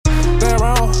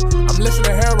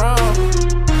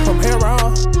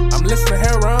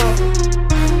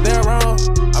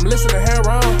listening hair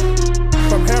on.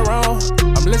 From hair on,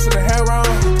 I'm listening hair on.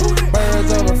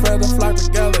 Birds of a feather flock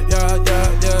together,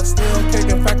 yeah. Still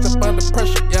kicking facts up under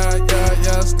pressure,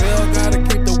 yeah. Still gotta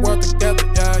keep the world together,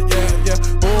 yeah.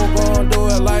 Who gon' do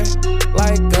it like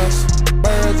us?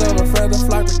 Birds of a feather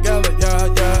flock together,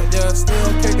 yeah.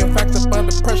 Still kicking facts up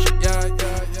under pressure, yeah.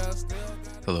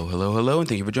 Hello, and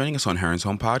thank you for joining us on Heron's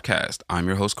Home Podcast. I'm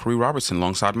your host, Corey Robertson,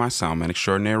 alongside my soundman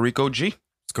extraordinaire, Rico G.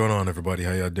 What's going on, everybody?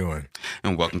 How y'all doing?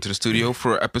 And welcome to the studio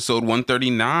for episode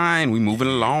 139. We moving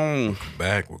along.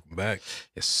 Welcome back.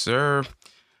 Yes, sir.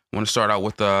 I want to start out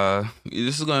with,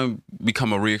 this is going to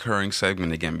become a reoccurring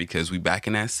segment again because we back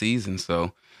in that season.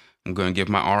 So I'm going to give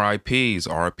my RIPs.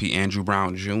 RIP Andrew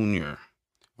Brown Jr.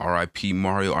 RIP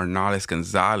Mario Arnales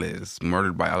Gonzalez,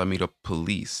 murdered by Alameda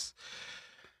police.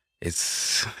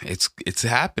 It's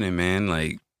happening, man.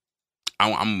 Like,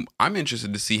 I'm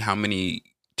interested to see how many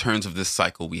turns of this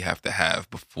cycle we have to have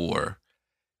before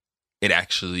it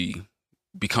actually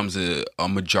becomes a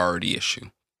majority issue,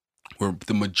 where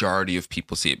the majority of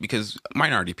people see it, because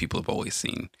minority people have always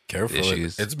seen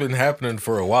issues. It's been happening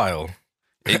for a while,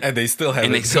 and they still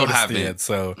haven't. It,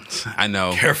 so I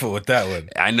know. Careful with that one.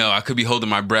 I know. I could be holding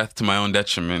my breath to my own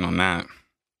detriment on that.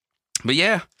 But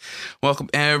yeah, welcome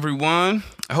everyone.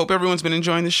 I hope everyone's been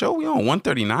enjoying the show. We're on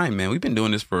 139, man. We've been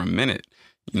doing this for a minute.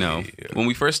 You know, When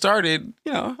we first started,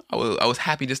 I was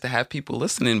happy just to have people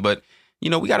listening. But, we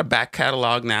got a back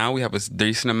catalog now. We have a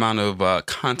decent amount of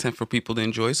content for people to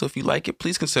enjoy. So if you like it,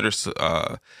 please consider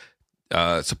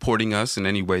supporting us in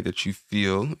any way that you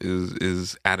feel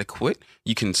is adequate.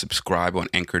 You can subscribe on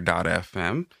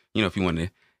anchor.fm. If you want to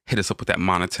hit us up with that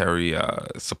monetary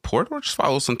support, or just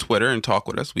follow us on Twitter and talk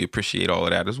with us. We appreciate all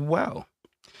of that as well.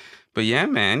 But yeah,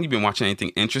 man, you've been watching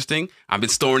anything interesting? I've been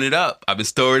storing it up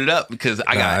because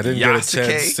I didn't get a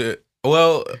chance to.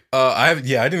 Well, I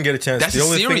didn't get a chance. That's the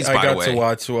only series, thing I got to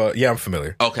watch. I'm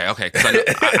familiar. Okay. Because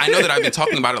I know that I've been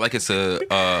talking about it like it's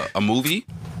a movie,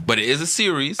 but it is a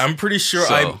series. I'm pretty sure.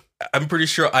 I'm pretty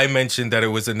sure I mentioned that it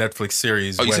was a Netflix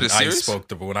series when I spoke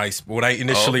to when I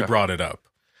initially brought it up.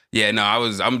 Yeah, no,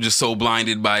 I'm just so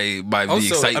blinded by the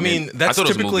excitement. I mean, that's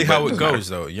typically how it goes,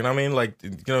 though. You know what I mean? Like,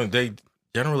 they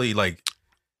generally, like,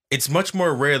 it's much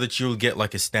more rare that you'll get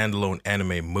like a standalone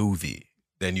anime movie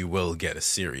than you will get a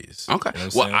series. Okay.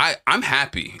 You know I'm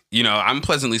happy. I'm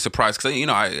pleasantly surprised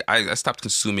because I stopped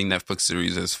consuming Netflix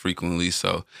series as frequently,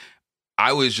 so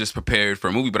I was just prepared for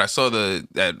a movie. But I saw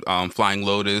that Flying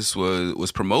Lotus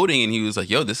was promoting, and he was like,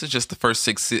 "Yo, this is just the first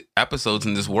 6 episodes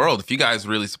in this world. If you guys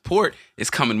really support, it's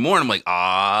coming more." And I'm like,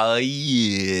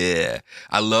 yeah.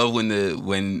 I love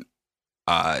when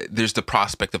there's the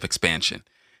prospect of expansion.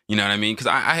 You know what I mean? Because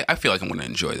I feel like I'm going to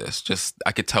enjoy this. Just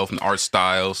I could tell from the art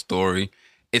style, story.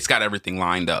 It's got everything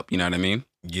lined up. You know what I mean?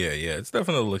 Yeah. It's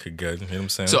definitely looking good. You know what I'm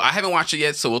saying? So I haven't watched it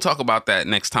yet, so we'll talk about that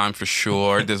next time for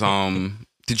sure. There's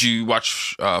Did you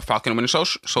watch Falcon and Winter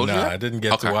Soldier? Nah, I didn't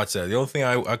get to watch that. The only thing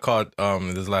I caught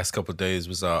in this last couple of days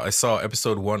was I saw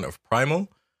episode 1 of Primal,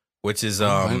 which is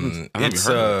it's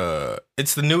the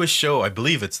newest show. I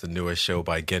believe it's the newest show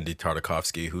by Genndy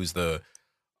Tartakovsky, who's the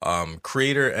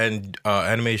creator and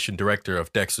animation director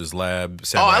of Dexter's Lab.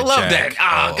 Samurai I love Jack,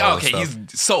 that. Okay,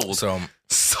 he's sold.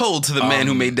 Sold to the man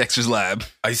who made Dexter's Lab.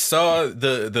 I saw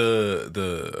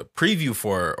the preview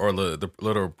for it, or the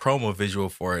little promo visual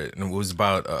for it, and it was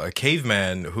about a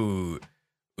caveman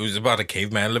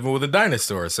living with a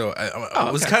dinosaur. So I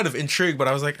was kind of intrigued, but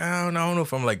I was like, I don't know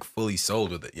if I'm like fully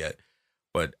sold with it yet.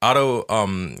 But Otto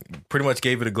pretty much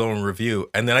gave it a glowing review,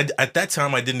 and then at that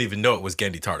time I didn't even know it was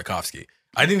Genndy Tartakovsky.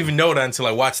 I didn't even know that until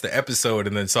I watched the episode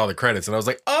and then saw the credits, and I was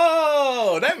like,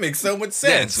 oh, that makes so much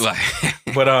sense. Yeah,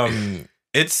 but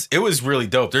it was really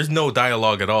dope. There's no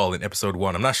dialogue at all in episode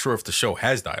 1. I'm not sure if the show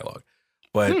has dialogue,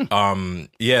 but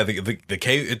the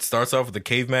cave. It starts off with the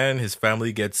caveman. His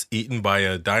family gets eaten by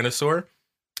a dinosaur.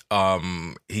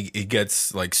 He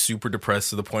gets like super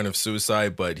depressed to the point of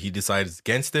suicide, but he decides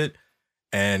against it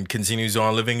and continues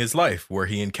on living his life, where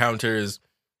he encounters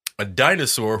a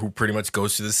dinosaur who pretty much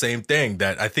goes through the same thing.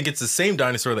 That I think it's the same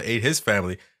dinosaur that ate his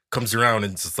family, comes around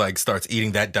and just like starts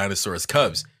eating that dinosaur's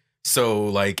cubs. So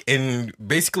like in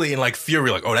fury,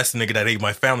 like, oh, that's the nigga that ate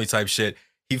my family type shit.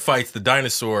 He fights the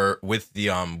dinosaur with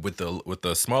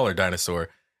the smaller dinosaur,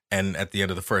 and at the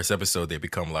end of the first episode, they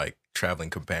become like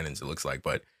traveling companions. It looks like,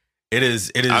 but it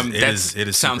is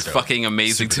sounds fucking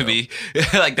amazing to me.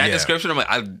 Like that description, I'm like,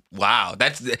 wow,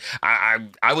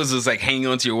 I was just like hanging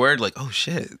on to your word, like, oh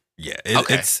shit. Yeah,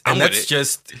 that's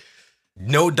just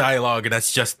no dialogue, and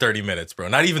that's just 30 minutes, bro.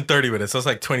 Not even 30 minutes. That's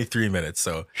like 23 minutes.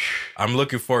 So I'm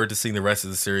looking forward to seeing the rest of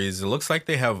the series. It looks like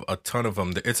they have a ton of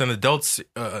them. It's an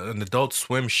adult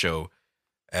swim show,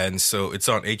 And so it's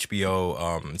on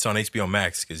HBO. It's on HBO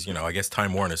Max because I guess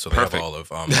Time Warner, so they Perfect. have all of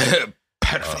Perfect.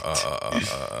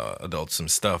 Adult Swim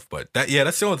stuff. But that's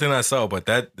the only thing I saw. But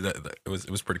that it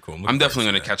was pretty cool. I'm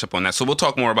definitely going to catch up on that. So we'll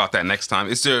talk more about that next time.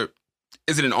 Is it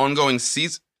an ongoing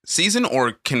season,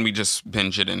 or can we just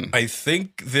binge it in? I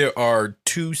think there are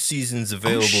 2 seasons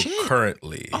available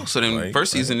currently. Oh, so then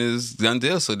first season is done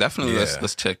deal. So definitely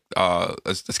let's check.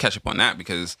 Let's catch up on that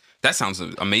because that sounds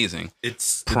amazing.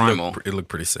 It's Primal. It looked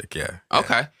pretty sick. Yeah.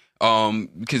 Okay.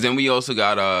 Because then we also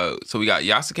got we got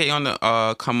Yasuke on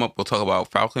the come up. We'll talk about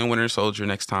Falcon and Winter Soldier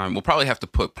next time. We'll probably have to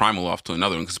put Primal off to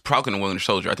another one because Falcon and Winter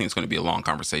Soldier, I think it's going to be a long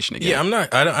conversation again. Yeah,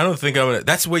 I don't think I'm gonna.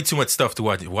 That's way too much stuff to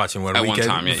watch in one At weekend. one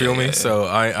time, you feel me? So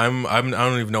I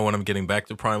don't even know when I'm getting back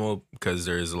to Primal because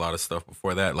there's a lot of stuff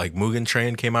before that. Like Mugen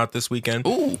Train came out this weekend.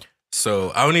 Ooh.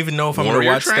 So I don't even know if I'm Warrior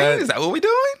gonna watch Train? that. Is that what we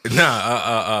doing?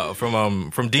 Nah,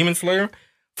 from Demon Slayer.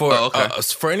 Okay.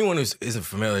 For anyone who isn't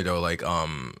familiar though, like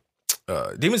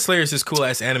Demon Slayer is this cool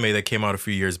ass anime that came out a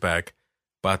few years back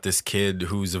about this kid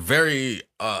who's a very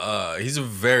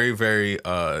very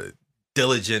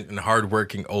diligent and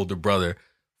hardworking older brother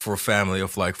for a family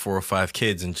of like 4 or 5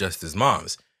 kids and just his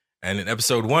mom's. And in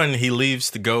episode 1, he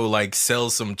leaves to go like sell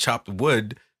some chopped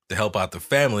wood to help out the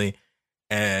family.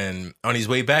 And on his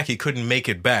way back, he couldn't make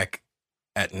it back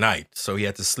at night, so he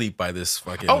had to sleep by this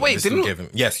fucking. Oh wait, didn't we?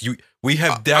 Yes, we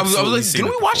have absolutely seen.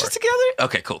 Didn't we watch it together?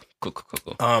 Okay, cool.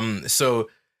 So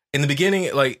in the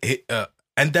beginning, like,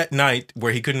 and that night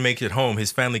where he couldn't make it home,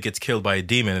 his family gets killed by a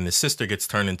demon, and his sister gets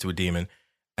turned into a demon.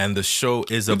 And the show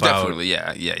is about definitely,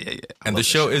 yeah. And the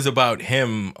show is about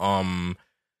him,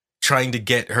 trying to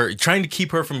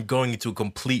keep her from going into a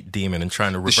complete demon and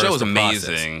trying to reverse the show is process.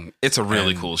 amazing. It's a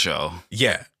really cool show.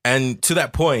 Yeah. And to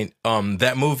that point,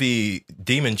 that movie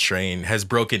Demon Train has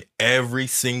broken every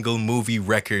single movie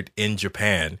record in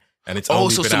Japan, and it's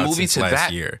only been out since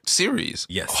last year. Series.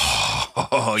 Yes.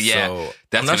 Oh yeah. So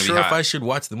that's I'm not sure if hot. I should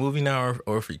watch the movie now,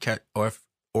 or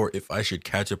if I should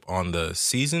catch up on the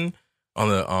season on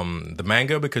the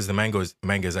manga, because the manga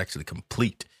is actually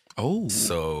complete. Oh.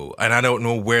 So, and I don't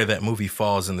know where that movie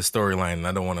falls in the storyline, and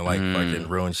I don't want to fucking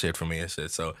ruin shit for me and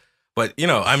shit. So, but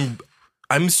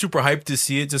I'm super hyped to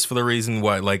see it just for the reason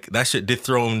why, like, that shit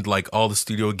dethroned like all the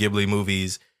Studio Ghibli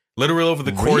movies. Literally over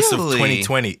the course of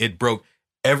 2020, it broke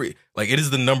it is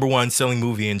the number 1 selling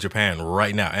movie in Japan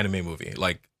right now, anime movie,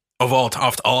 like of all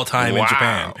time in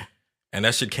Japan. And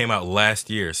that shit came out last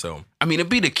year, so. I mean, it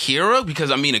beat Akira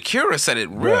because Akira said it.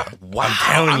 Wow,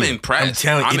 I'm impressed.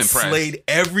 I'm impressed. Slayed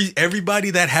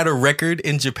everybody that had a record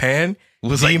in Japan.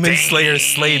 Was Demon like, Slayer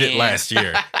slayed it last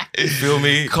year. You feel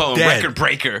me? Call him record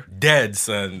breaker. Dead,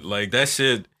 son. Like that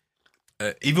shit.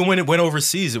 Even when it went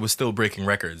overseas, it was still breaking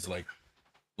records. Like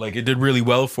it did really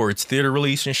well for its theater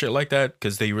release and shit like that,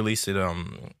 because they released it all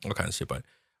kind of shit. But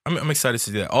I'm excited to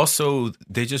see that. Also,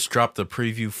 they just dropped a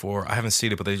preview for, I haven't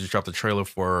seen it, but they just dropped a trailer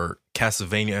for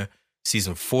Castlevania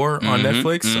Season 4 on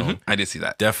Netflix. So I did see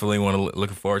that. Definitely want to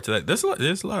looking forward to that. There's a lot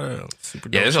of super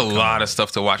dope. Yeah, there's a shit lot of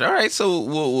stuff to watch. All right, so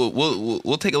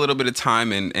we'll take a little bit of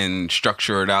time and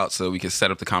structure it out so we can set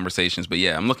up the conversations. But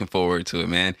yeah, I'm looking forward to it,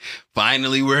 man.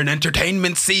 Finally, we're in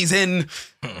entertainment season.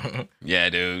 Yeah,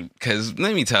 dude. Because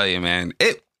let me tell you, man,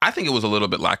 I think it was a little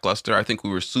bit lackluster. I think we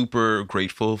were super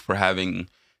grateful for having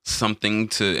something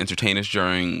to entertain us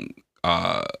during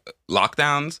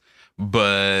lockdowns,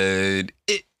 but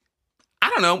I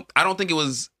don't know. I don't think it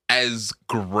was as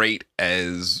great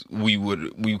as we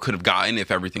could have gotten if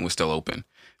everything was still open.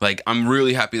 Like, I'm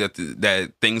really happy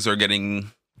that things are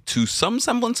getting to some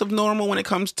semblance of normal when it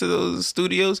comes to those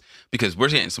studios, because we're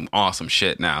getting some awesome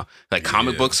shit now. Like,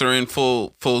 comic books are in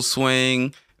full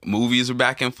swing. Movies are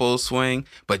back in full swing.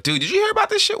 But dude, did you hear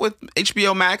about this shit with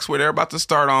HBO Max where they're about to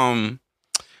start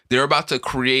they're about to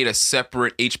create a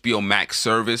separate HBO Max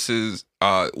services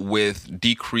with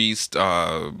decreased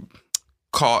the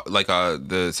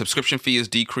subscription fee is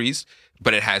decreased,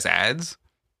 but it has ads.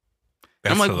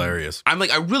 That's hilarious. I'm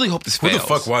like, I really hope this fails. Who the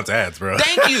fuck wants ads, bro?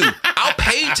 Thank you. I'll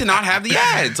pay to not have the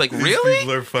ads. Like, really?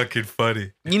 People are fucking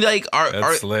funny.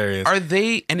 That's hilarious. Are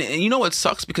they? And you know what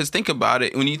sucks? Because think about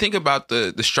it. When you think about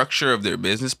the structure of their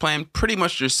business plan, pretty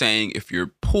much they're saying, if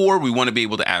you're poor, we want to be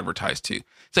able to advertise to.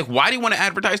 It's like, why do you want to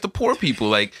advertise to poor people?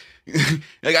 Like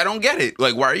I don't get it.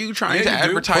 Like, why are you trying to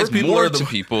advertise more to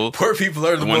people? Poor people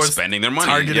are the most spending their money.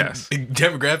 Targeted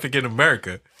demographic in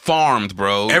America. Farmed,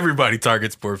 bro. Everybody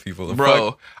targets poor people.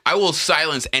 Bro, I will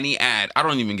silence any ad. I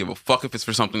don't even give a fuck if it's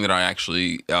for something that I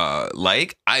actually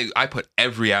like. I put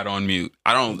every ad on mute.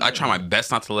 I try my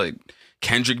best not to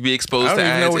Kendrick be I exposed don't to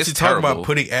even ads. know what It's you're talking terrible. about,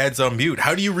 putting ads on mute.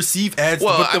 How do you receive ads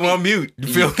Well, to put them I mean, on mute?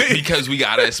 You feel me? Because we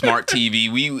got a smart TV.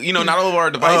 Not all of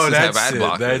our devices have ad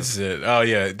blockers. That's it. Oh,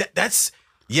 yeah.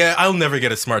 Yeah, I'll never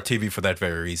get a smart TV for that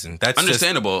very reason. That's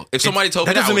Understandable. If somebody told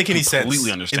me that doesn't I would make any sense.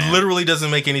 completely understand. It literally doesn't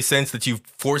make any sense that you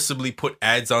forcibly put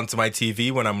ads onto my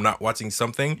TV when I'm not watching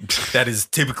something that is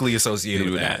typically associated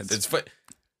with ads. It's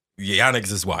y'all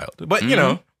niggas is wild. But, you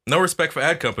know, no respect for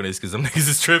ad companies because them niggas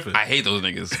is tripping. I hate those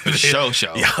niggas.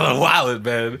 Show. Y'all are wild,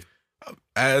 man.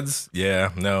 Ads?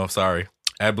 Yeah, no, sorry.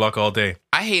 Ad block all day.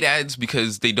 I hate ads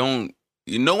because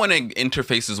no one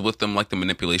interfaces with them like the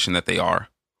manipulation that they are.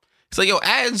 It's like,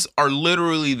 ads are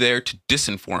literally there to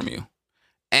disinform you.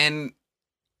 And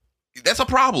that's a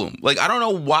problem. Like, I don't know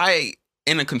why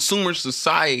in a consumer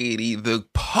society, the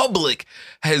public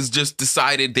has just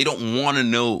decided they don't want to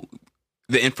know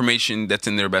the information that's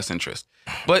in their best interest.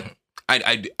 But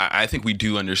I think we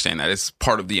do understand that it's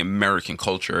part of the American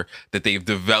culture that they've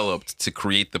developed to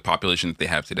create the population that they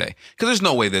have today. Because there's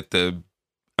no way that the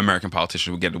American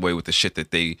politicians would get away with the shit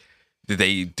that they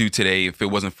do today if it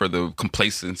wasn't for the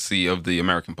complacency of the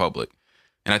American public.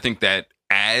 And I think that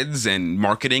ads and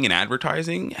marketing and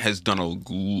advertising has done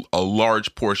a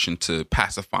large portion to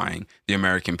pacifying the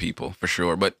American people, for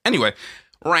sure. But anyway,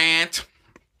 rant.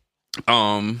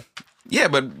 Yeah,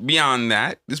 but beyond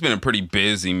that, it's been a pretty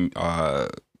busy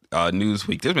news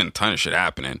week. There's been a ton of shit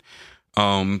happening.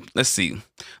 Let's see.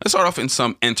 Let's start off in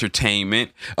some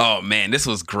entertainment. Oh man, this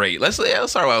was great. Let's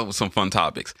start out with some fun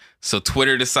topics. So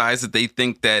Twitter decides that they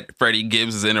think that Freddie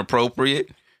Gibbs is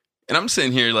inappropriate. And I'm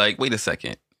sitting here like, wait a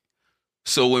second.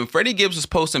 So when Freddie Gibbs was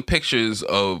posting pictures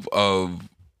of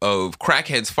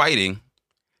crackheads fighting,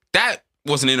 that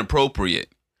wasn't inappropriate.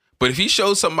 But if he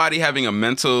shows somebody having a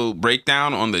mental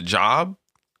breakdown on the job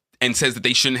and says that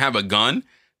they shouldn't have a gun,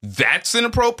 that's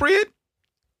inappropriate.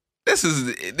 This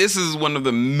is one of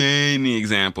the many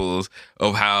examples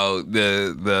of how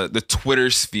the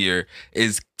Twitter sphere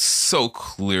is so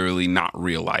clearly not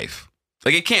real life.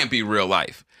 Like, it can't be real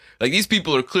life. Like, these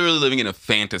people are clearly living in a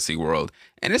fantasy world,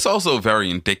 and it's also very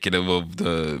indicative of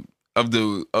the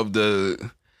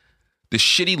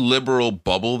shitty liberal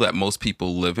bubble that most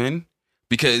people live in.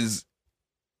 Because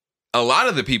a lot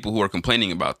of the people who are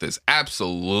complaining about this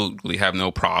absolutely have no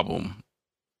problem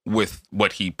with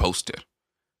what he posted.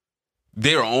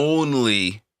 They're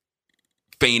only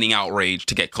feigning outrage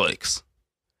to get clicks.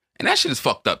 And that shit is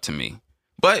fucked up to me.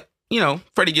 But,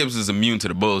 Freddie Gibbs is immune to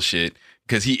the bullshit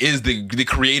because he is the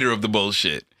creator of the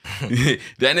bullshit.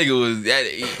 That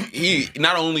nigga he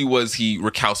not only was he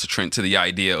recalcitrant to the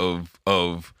idea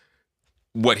of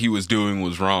what he was doing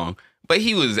was wrong, but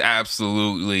he was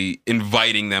absolutely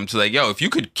inviting them to like, if you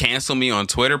could cancel me on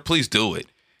Twitter, please do it.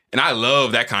 And I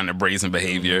love that kind of brazen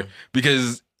behavior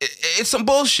because it's some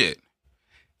bullshit.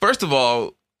 First of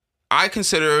all, I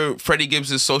consider Freddie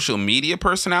Gibbs' social media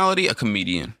personality a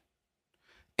comedian.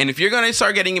 And if you're going to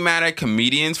start getting mad at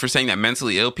comedians for saying that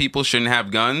mentally ill people shouldn't have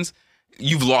guns,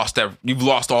 you've lost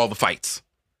all the fights.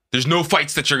 There's no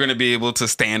fights that you're going to be able to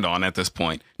stand on at this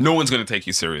point. No one's going to take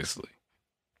you seriously.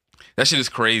 That shit is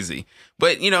crazy.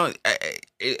 But,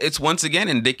 it's once again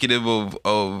indicative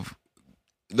of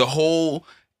the whole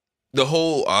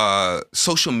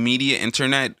social media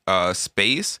internet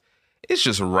space. It's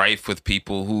just rife with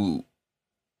people who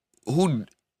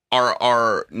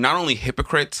are not only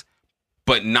hypocrites,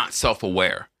 but not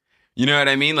self-aware. You know what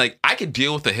I mean? Like, I could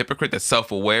deal with a hypocrite that's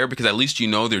self-aware because at least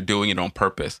they're doing it on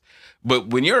purpose. But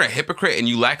when you're a hypocrite and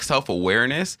you lack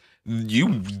self-awareness,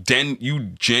 you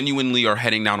genuinely are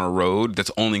heading down a road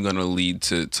that's only going to lead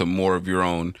to more of your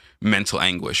own mental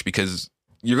anguish because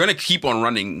you're going to keep on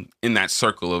running in that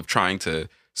circle of trying to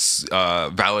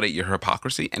validate your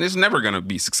hypocrisy, and it's never going to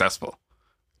be successful.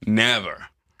 Never.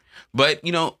 But,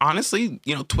 honestly,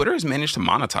 Twitter has managed to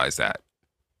monetize that.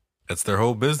 That's their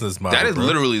whole business model. That is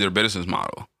literally their business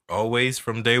model. Always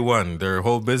from day one. Their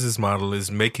whole business model is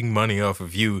making money off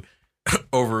of you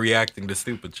overreacting to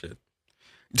stupid shit.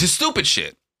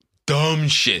 Dumb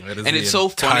shit. And it's so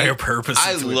funny. Purpose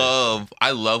I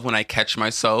love when I catch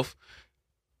myself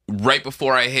right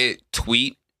before I hit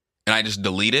tweet and I just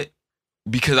delete it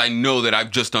because I know that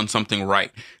I've just done something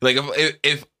right. Like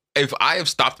if I have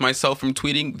stopped myself from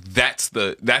tweeting, that's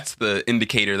the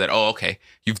indicator that, okay,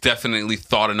 you've definitely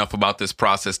thought enough about this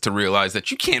process to realize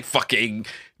that you can't fucking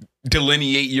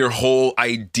delineate your whole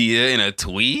idea in a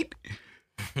tweet.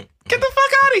 Get the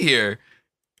fuck out of here.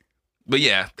 But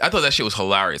yeah, I thought that shit was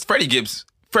hilarious. Freddie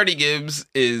Gibbs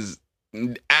is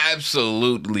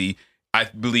absolutely, I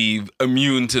believe,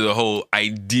 immune to the whole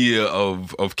idea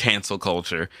of cancel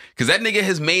culture. Because that nigga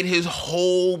has made his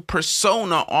whole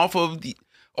persona off of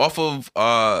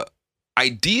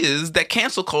ideas that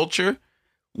cancel culture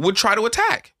would try to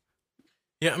attack.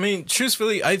 Yeah, I mean,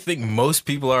 truthfully, I think most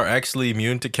people are actually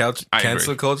immune to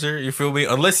cancel culture. You feel me?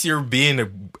 Unless you're being a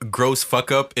gross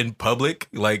fuck up in public,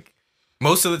 like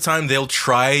most of the time they'll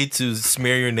try to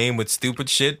smear your name with stupid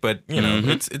shit, but you know,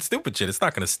 it's stupid shit. It's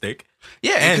not gonna stick.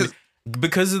 Yeah, and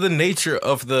because of the nature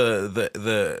of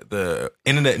the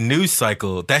internet news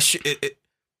cycle, that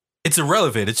it's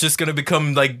irrelevant. It's just gonna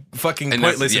become like fucking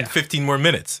pointless in 15 more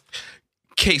minutes.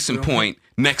 Case in point,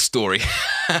 next story.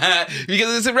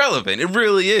 Because it's irrelevant. It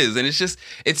really is. And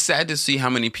it's sad to see how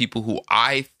many people who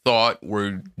I thought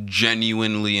were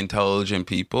genuinely intelligent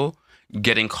people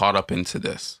getting caught up into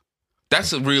this.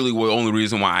 That's really the only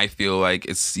reason why I feel like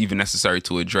it's even necessary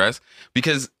to address.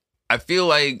 Because I feel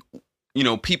like, you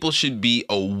know, people should be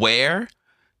aware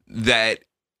that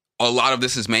a lot of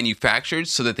this is manufactured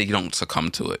so that they don't succumb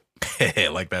to it.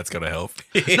 Like that's gonna help.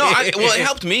 No, well, it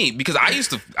helped me because I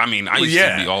used to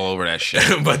be all over that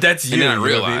shit. But that's you. And then I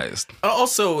realized.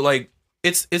 Also, like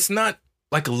it's not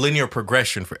like a linear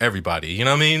progression for everybody. You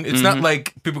know what I mean? It's not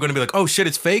like people are gonna be like, oh shit,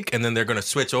 it's fake, and then they're gonna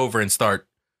switch over and start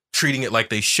treating it like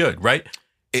they should, right?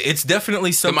 It's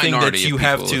definitely something that you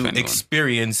have to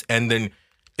experience, and then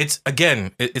it's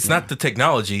not the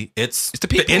technology, it's the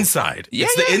people. The inside. Yeah,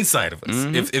 it's the inside of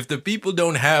us. If the people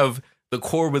don't have the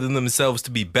core within themselves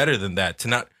to be better than that, to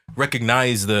not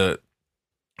recognize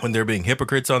when they're being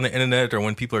hypocrites on the internet or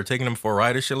when people are taking them for a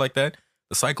ride or shit like that,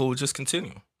 the cycle will just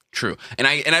continue. True. And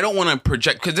I don't want to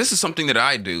project, because this is something that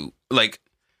I do. Like,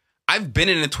 I've been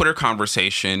in a Twitter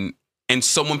conversation and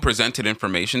someone presented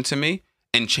information to me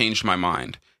and changed my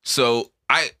mind. So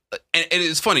and it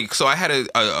is funny. So I had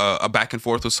a back and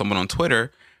forth with someone on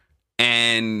Twitter,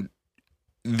 and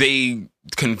they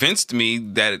convinced me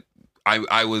that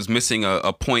I was missing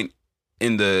a point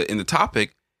in the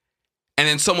topic, and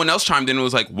then someone else chimed in and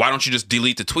was like, "Why don't you just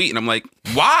delete the tweet?" And I'm like,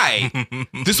 "Why?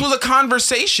 This was a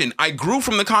conversation. I grew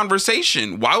from the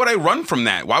conversation. Why would I run from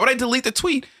that? Why would I delete the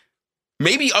tweet?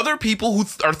 Maybe other people who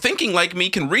are thinking like me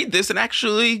can read this and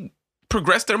actually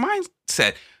progress their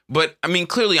mindset." But I mean,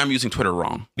 clearly, I'm using Twitter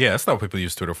wrong. Yeah, that's not what people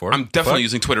use Twitter for. I'm definitely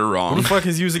using Twitter wrong. Who the fuck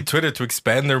is using Twitter to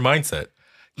expand their mindset?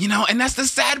 You know, and that's the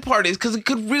sad part, is because it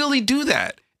could really do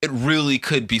that. It really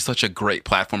could be such a great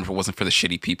platform if it wasn't for the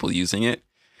shitty people using it.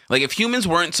 Like, if humans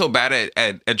weren't so bad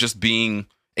at just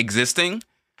existing,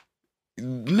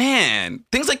 man,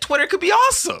 things like Twitter could be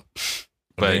awesome.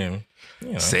 But,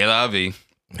 c'est la vie.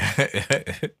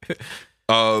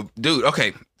 Dude,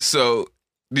 okay, so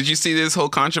did you see this whole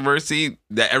controversy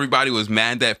that everybody was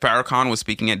mad that Farrakhan was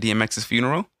speaking at DMX's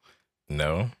funeral?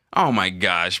 No. Oh my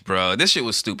gosh, bro. This shit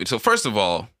was stupid. So first of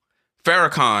all,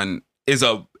 Farrakhan is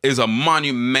a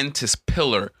monumentous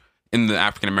pillar in the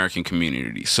African American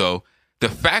community. So the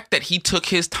fact that he took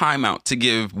his time out to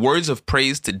give words of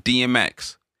praise to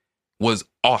DMX was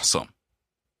awesome.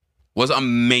 Was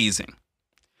amazing.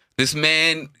 This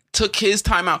man took his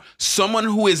time out. Someone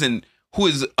who is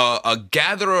a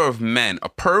gatherer of men, a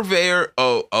purveyor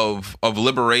of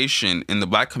liberation in the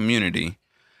black community,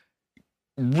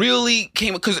 really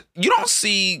came, because I ain't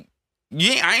see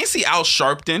Al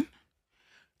Sharpton.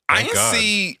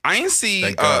 I ain't see.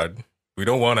 Thank God. We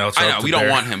don't want Al Sharpton. I know, we don't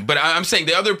want him. But I'm saying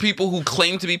the other people who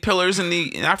claim to be pillars in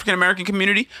the African American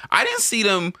community, I didn't see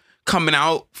them coming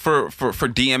out for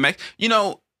DMX. You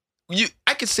know,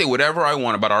 I could say whatever I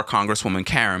want about our Congresswoman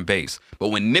Karen Bass, but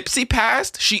when Nipsey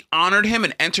passed, she honored him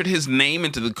and entered his name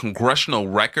into the congressional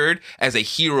record as a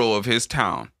hero of his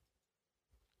town.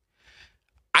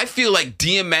 I feel like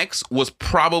DMX was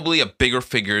probably a bigger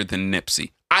figure than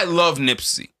Nipsey. I love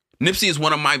Nipsey. Nipsey is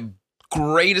one of my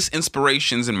greatest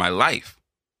inspirations in my life.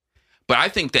 But I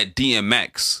think that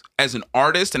DMX, as an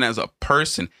artist and as a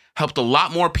person, helped a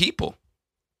lot more people.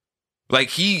 Like,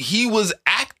 he was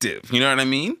active, you know what I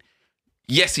mean?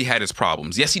 Yes, he had his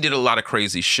problems. Yes, he did a lot of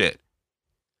crazy shit.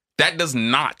 That does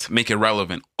not make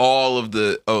irrelevant all of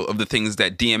the things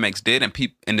that DMX did and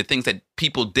the things that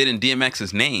people did in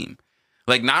DMX's name.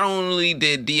 Like, not only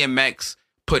did DMX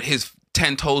put his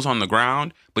 10 toes on the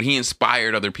ground, but he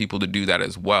inspired other people to do that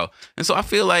as well. And so I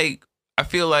feel like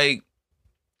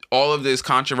all of this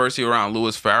controversy around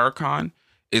Louis Farrakhan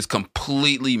is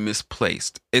completely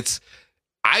misplaced.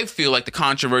 I feel like the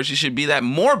controversy should be that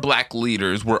more black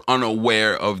leaders were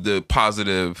unaware of the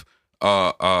positive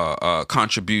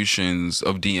contributions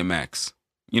of DMX.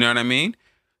 You know what I mean?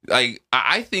 Like,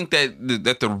 I think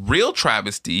that the real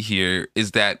travesty here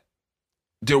is that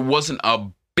there wasn't a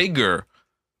bigger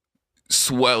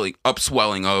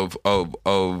upswelling of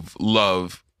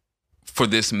love for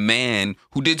this man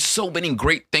who did so many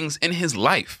great things in his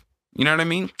life. You know what I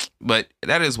mean? But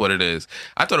that is what it is.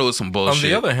 I thought it was some bullshit. On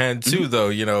the other hand, too, though,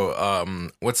 you know,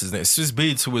 what's his name? Swizz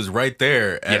Beatz, who was right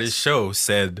there at his show,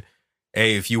 said,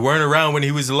 hey, if you weren't around when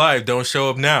he was alive, don't show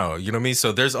up now. You know what I mean?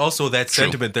 So there's also that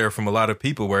sentiment there from a lot of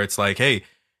people where it's like, hey,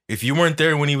 if you weren't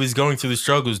there when he was going through the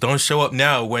struggles, don't show up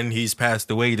now when he's passed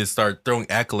away to start throwing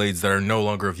accolades that are no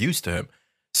longer of use to him.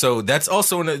 So that's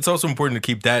also, it's also important to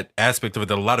keep that aspect of it,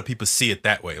 that a lot of people see it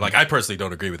that way. Like, I personally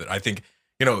don't agree with it. I think,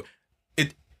 you know,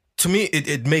 to me,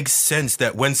 it makes sense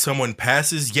that when someone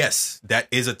passes, yes, that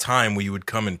is a time where you would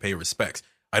come and pay respects.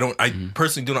 I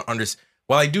personally do not understand.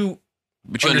 While I do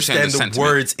understand the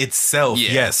words itself,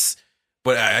 yes,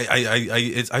 but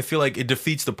I feel like it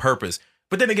defeats the purpose.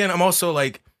 But then again, I'm also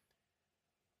like,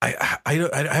 I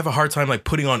have a hard time like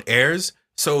putting on airs.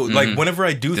 So like whenever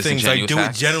I do things, I do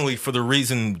it generally for the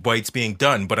reason why it's being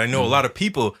done. But I know a lot of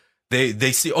people,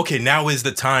 they see, okay, now is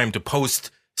the time to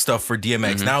post stuff for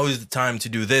DMX. Now is the time to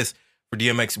do this for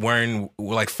DMX, wearing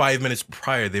like 5 minutes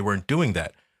prior they weren't doing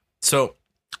that. So,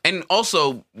 and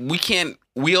also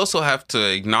we also have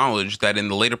to acknowledge that in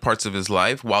the later parts of his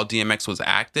life, while DMX was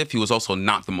active, he was also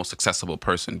not the most accessible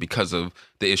person because of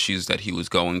the issues that he was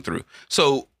going through.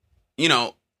 So, you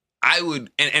know, I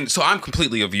would, and so I'm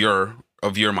completely of your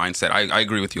mindset. I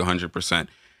agree with you 100%.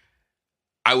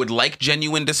 I would like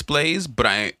genuine displays, but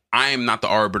I am not the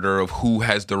arbiter of who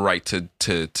has the right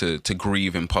to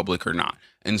grieve in public or not.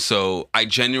 And so I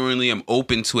genuinely am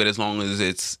open to it as long as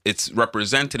it's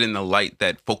represented in the light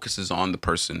that focuses on the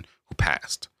person who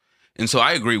passed. And so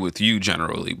I agree with you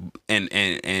generally.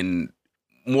 And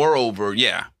moreover,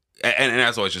 yeah. And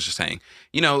as I was just saying,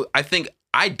 you know,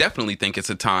 I definitely think it's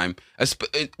a time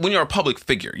when you're a public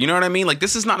figure. You know what I mean? Like,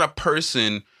 this is not a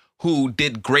person who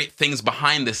did great things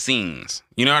behind the scenes.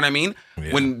 You know what I mean?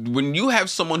 Yeah. When you have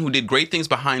someone who did great things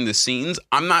behind the scenes,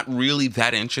 I'm not really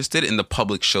that interested in the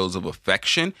public shows of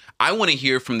affection. I want to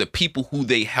hear from the people who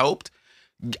they helped.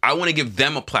 I want to give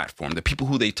them a platform, the people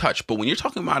who they touch. But when you're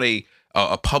talking about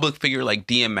a public figure like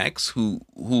DMX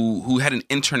who had an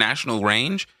international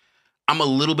range, I'm a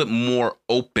little bit more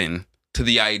open to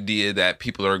the idea that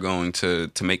people are going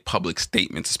to make public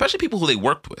statements, especially people who they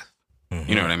worked with.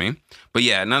 You know what I mean? But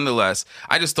yeah, nonetheless,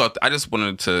 I just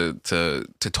wanted to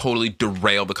totally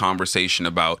derail the conversation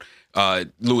about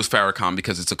Louis Farrakhan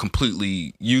because it's a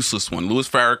completely useless one. Louis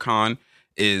Farrakhan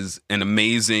is an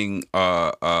amazing,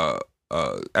 as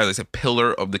I said,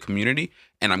 pillar of the community,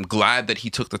 and I'm glad that he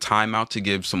took the time out to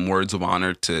give some words of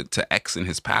honor to X in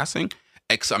his passing.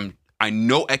 I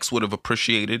know X would have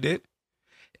appreciated it.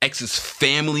 X's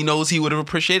family knows he would have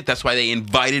appreciated it. That's why they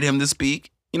invited him to speak.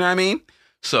 You know what I mean?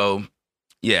 So.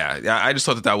 Yeah, I just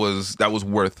thought that was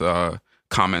worth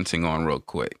commenting on real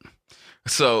quick.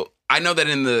 So I know that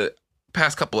in the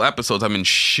past couple episodes, I've been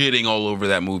shitting all over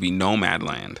that movie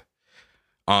Nomadland.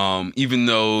 Even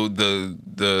though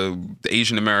the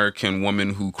Asian American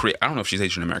woman who I don't know if she's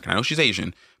Asian American. I know she's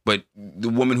Asian, but the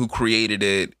woman who created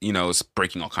it, you know, is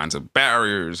breaking all kinds of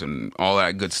barriers and all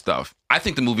that good stuff. I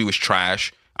think the movie was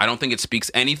trash. I don't think it speaks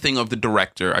anything of the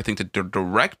director. I think that the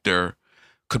director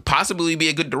could possibly be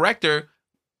a good director,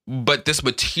 but this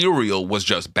material was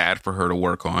just bad for her to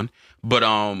work on. But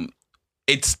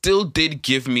it still did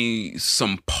give me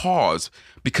some pause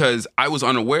because I was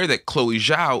unaware that Chloe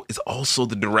Zhao is also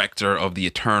the director of The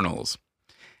Eternals.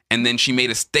 And then she made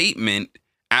a statement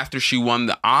after she won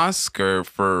the Oscar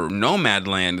for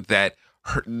Nomadland that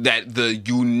the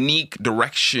unique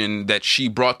direction that she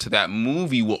brought to that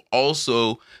movie will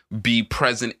also be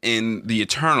present in The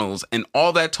Eternals. And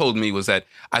all that told me was that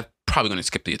I'm probably going to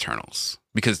skip The Eternals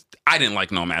because I didn't like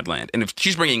Nomadland. And if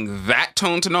she's bringing that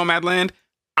tone to Nomadland,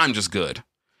 I'm just good.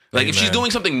 Like, if she's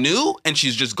doing something new and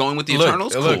she's just going with the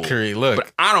Eternals, cool. Look, Curry, look.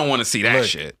 But I don't want to see that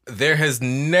shit. There has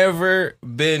never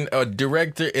been a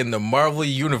director in the Marvel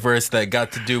universe that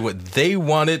got to do what they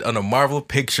wanted on a Marvel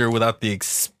picture without the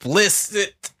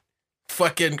explicit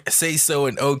fucking say so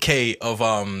and okay of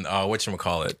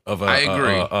whatchamacallit of I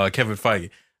agree. Kevin Feige.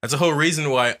 That's the whole reason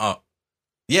why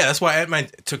that's why Ant-Man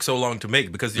took so long to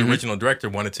make, because the original director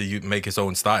wanted to make his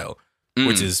own style.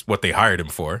 Which is what they hired him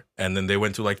for. And then they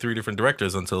went to like 3 different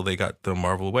directors until they got the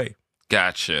Marvel way.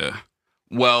 Gotcha.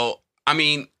 Well, I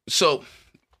mean, so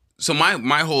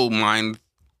my whole mind,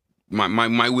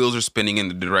 my wheels are spinning in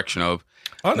the direction of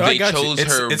they chose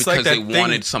her because like they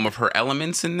wanted some of her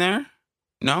elements in there.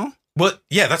 No? Well,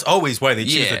 yeah, that's always why they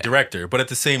choose a director. But at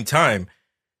the same time,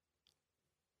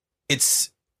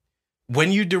 it's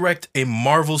when you direct a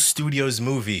Marvel Studios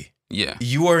movie, Yeah.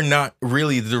 you are not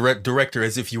really the director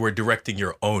as if you were directing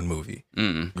your own movie.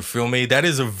 Mm. You feel me? That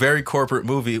is a very corporate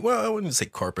movie. Well, I wouldn't say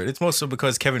corporate. It's mostly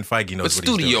because Kevin Feige knows But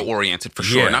what he's doing. studio oriented for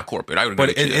sure, Yeah. not corporate. I would agree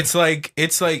But with you.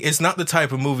 it's not the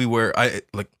type of movie where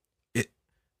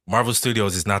Marvel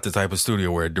Studios is not the type of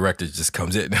studio where a director just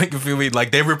comes in. You feel me?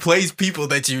 Like they replace people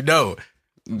that you know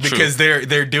because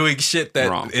they're doing shit that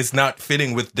Wrong. is not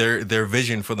fitting with their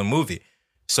vision for the movie.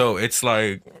 So it's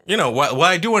like, while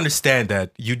I do understand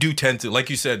that you do tend to, like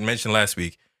you said, mentioned last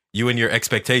week, you and your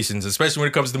expectations, especially when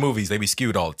it comes to movies, they be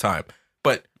skewed all the time.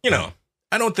 But,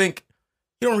 I don't think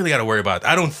you don't really got to worry about it.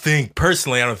 I don't think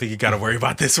you got to worry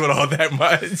about this one all that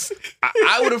much.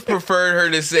 I would have preferred her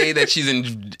to say that she's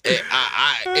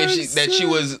that she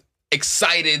was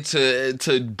excited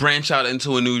to branch out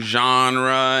into a new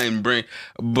genre and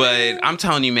but I'm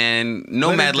telling you, man,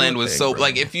 Nomadland was so bro.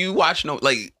 like if you watch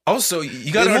Also,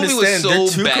 you gotta The movie was understand, so they're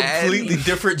two bad. completely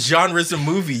different genres of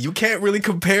movie. You can't really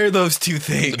compare those two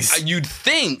things. you'd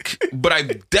think, but I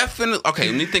definitely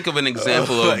let me think of an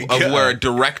example Oh of my God. where a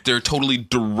director totally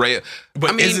derailed.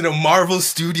 But I mean, is it a Marvel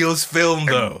Studios film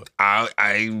though?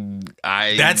 I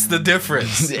That's the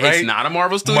difference, right? It's not a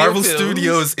Marvel Studios. Marvel film.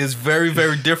 Studios is very,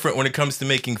 very different when it comes to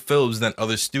making films than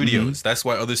other studios. Mm-hmm. That's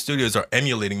why other studios are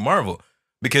emulating Marvel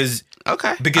because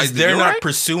Okay, they're you're not right.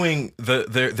 pursuing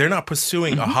they're not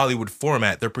pursuing a Hollywood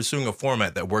format. They're pursuing a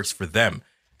format that works for them,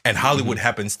 and Hollywood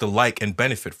happens to like and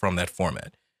benefit from that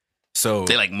format. So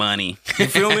They like money. you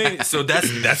feel me? So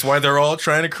that's why they're all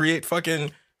trying to create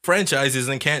fucking franchises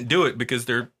and can't do it because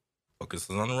they're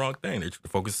focusing on the wrong thing. They're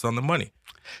focused on the money.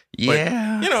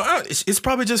 Yeah. It's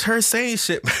probably just her saying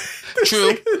shit.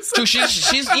 True. She's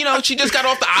she just got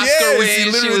off the Oscar win.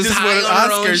 She literally was just high won an on her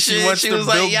own Oscar. shit. She wants She to was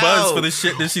build like, yo, buzz for the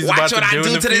shit that she's watch about what to do I in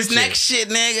do the to this future. next shit,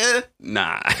 nigga.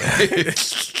 Nah.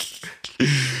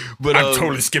 But I'm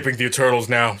totally skipping the Eternals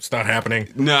now. It's not happening.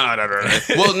 No.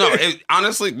 Well, no.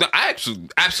 Honestly, I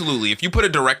absolutely. If you put a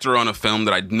director on a film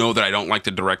that I know that I don't like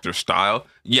the director's style,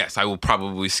 yes, I will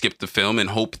probably skip the film and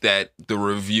hope that the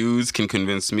reviews can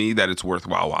convince me that it's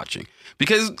worthwhile watching.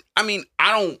 Because I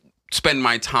don't spend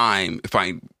my time if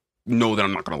I know that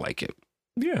I'm not going to like it.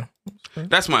 Yeah.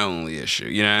 That's my only issue.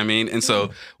 You know what I mean? And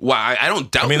so, why I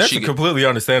don't doubt. I mean, that that's she a completely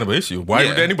understandable issue. Why Yeah.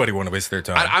 would anybody want to waste their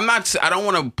time? I'm not. I don't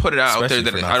want to put it out Especially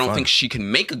there that for not I don't fun. think she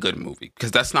can make a good movie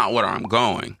because that's not where I'm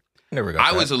going. Never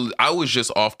got that. I was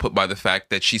just off put by the fact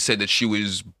that she said that she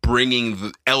was bringing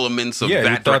the elements of Yeah,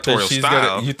 that directorial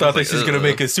style. you thought I that was she's gonna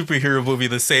make a superhero movie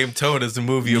the same tone as a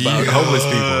movie about homeless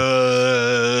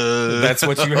people. That's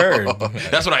what you heard.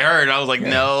 That's what I heard. I was like,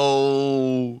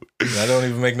 no. That don't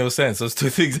even make no sense. Those two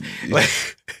things, like,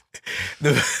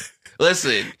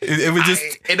 Listen, it was just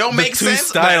it don't the make two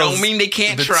sense. But I don't mean they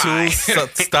can't the try. two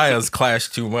styles clash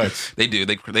too much They do.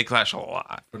 They clash a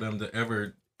lot. for them to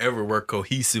ever work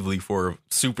cohesively for a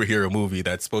superhero movie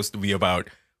that's supposed to be about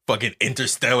fucking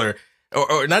interstellar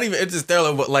or not even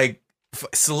interstellar, but like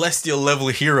celestial level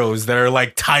heroes that are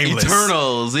like timeless.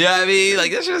 Eternals. Yeah, I mean,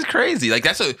 like that's just crazy. Like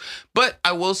but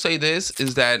I will say this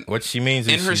is that What she means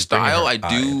is in her she's bringing style, her I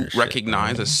eye in do her shit,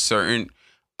 recognize man. a certain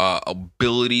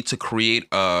ability to create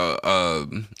a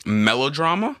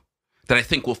melodrama that I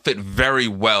think will fit very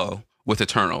well with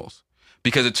Eternals,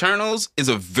 because Eternals is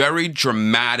a very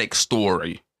dramatic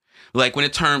story. Like when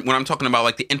I'm talking about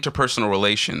like the interpersonal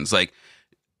relations, like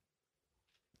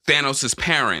Thanos'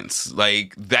 parents,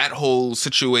 like that whole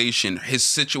situation, his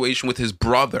situation with his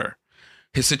brother,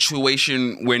 his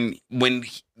situation when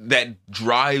that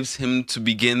drives him to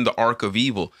begin the arc of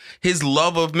evil, his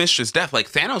love of Mistress Death, like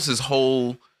Thanos'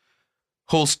 whole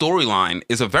storyline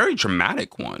is a very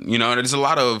dramatic one. You know, there's a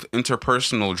lot of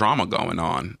interpersonal drama going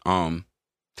on.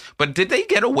 But did they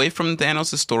get away from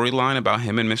Thanos' storyline about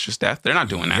him and Mistress Death? They're not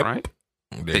doing that, Yep. right?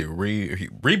 They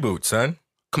reboot, son.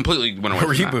 Completely went away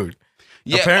from that. Reboot.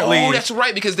 Yeah, Apparently- that's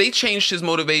right, because they changed his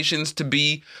motivations to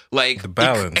be like The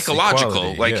balance, ecological.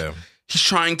 equality, Like yeah. he's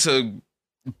trying to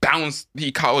balance the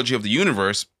ecology of the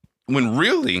universe, when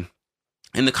really,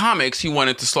 in the comics, he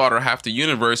wanted to slaughter half the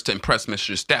universe to impress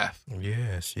Mistress Death.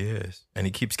 Yes. And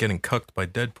he keeps getting cucked by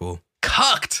Deadpool.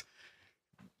 Cucked!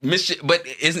 But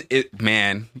isn't it,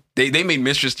 man? They made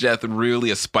Mistress Death really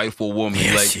a spiteful woman.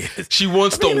 Yeah, like she is. she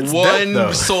wants I mean, the it's one death,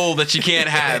 though. soul that she can't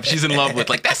have. She's in love with.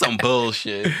 Like that's some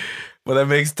bullshit. Well, that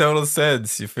makes total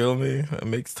sense. You feel me? It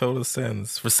makes total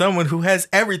sense. For someone who has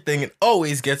everything and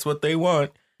always gets what they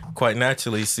want, quite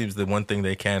naturally, seems the one thing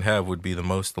they can't have would be the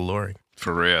most alluring.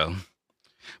 For real.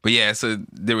 But yeah, so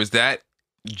there was that.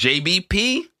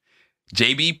 JBP,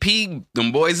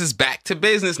 them boys is back to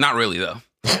business. Not really though.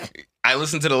 I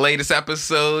listened to the latest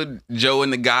episode. Joe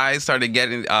and the guys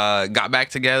got back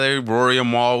together. Rory and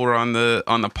Maul were on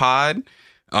the pod.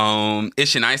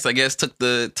 Ish and Ice, I guess, took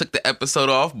the episode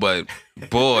off, but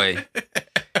boy,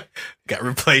 got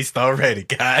replaced already.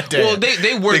 God damn. Well,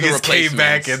 they were the replacements. Came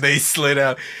back and they slid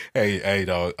out. Hey,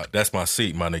 dog, that's my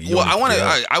seat, my nigga. Well,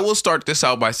 I will start this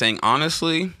out by saying,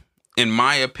 honestly, in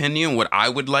my opinion, what I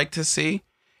would like to see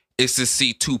is to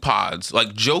see 2 pods.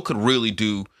 Like, Joe could really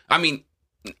do. I mean,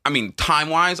 time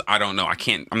wise, I don't know.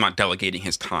 I'm not delegating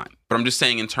his time, but I'm just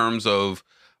saying in terms of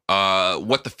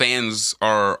what the fans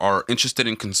are interested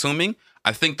in consuming.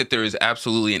 I think that there is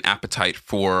absolutely an appetite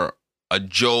for a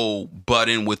Joe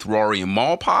Budden with Rory and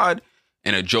Mal pod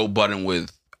and a Joe Budden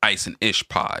with Ice and Ish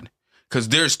pod, because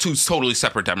there's 2 totally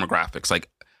separate demographics. Like,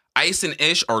 Ice and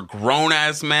Ish are grown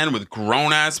ass men with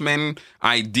grown ass men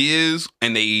ideas,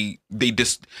 and they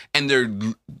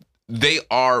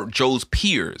are Joe's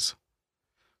peers.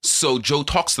 So Joe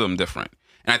talks to them different.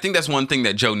 And I think that's one thing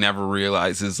that Joe never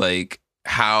realizes, like,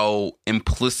 how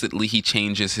implicitly he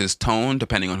changes his tone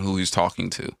depending on who he's talking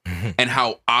to, and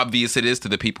how obvious it is to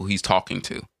the people he's talking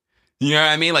to. You know what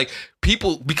I mean? Like,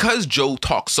 people, because Joe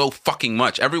talks so fucking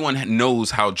much, everyone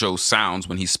knows how Joe sounds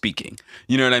when he's speaking.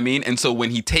 You know what I mean? And so when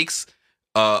he takes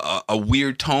a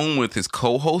weird tone with his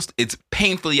co-host, it's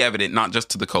painfully evident, not just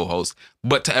to the co-host,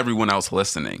 but to everyone else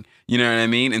listening. You know what I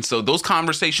mean? And so those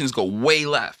conversations go way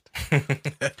left.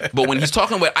 But when he's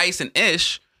talking with Ice and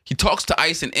Ish, he talks to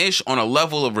Ice and Ish on a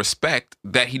level of respect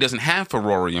that he doesn't have for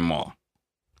Rory and Mal.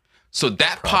 So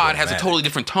that pod has a totally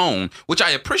different tone, which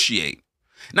I appreciate.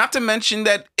 Not to mention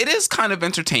that it is kind of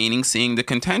entertaining seeing the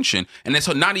contention. And it's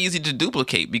not easy to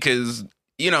duplicate because,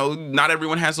 you know, not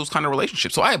everyone has those kind of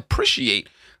relationships. So I appreciate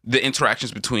the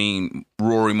interactions between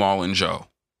Rory, Mal, and Joe.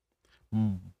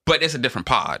 But it's a different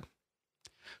pod.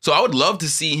 So I would love to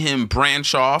see him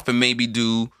branch off and maybe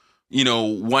do, you know,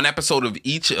 1 episode of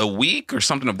each a week or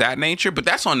something of that nature. But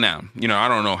that's on them. You know, I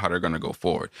don't know how they're going to go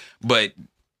forward. But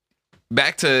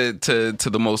back to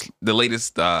the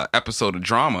latest episode of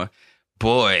drama.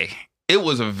 Boy, it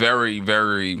was a very,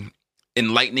 very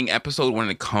enlightening episode when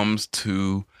it comes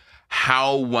to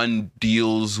how one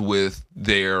deals with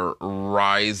their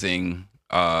rising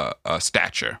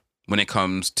stature when it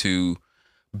comes to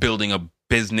building a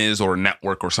business or a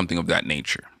network or something of that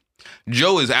nature.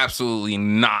 Joe is absolutely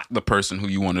not the person who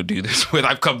you want to do this with.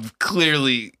 I've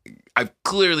clearly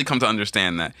come to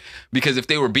understand that, because if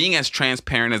they were being as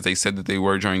transparent as they said that they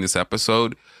were during this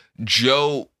episode,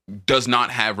 Joe does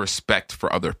not have respect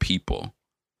for other people.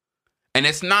 And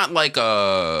it's not like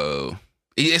a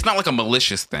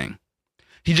malicious thing.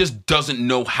 He just doesn't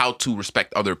know how to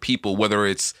respect other people, whether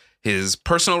it's his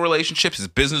personal relationships, his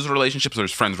business relationships, or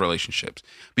his friends' relationships.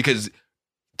 Because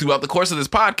throughout the course of this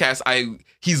podcast,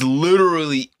 he's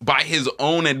literally, by his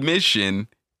own admission,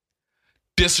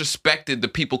 disrespected the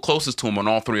people closest to him on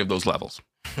all 3 of those levels.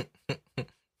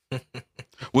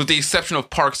 With the exception of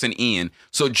Parks and Ian.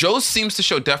 So Joe seems to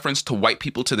show deference to white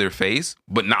people to their face,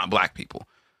 but not black people.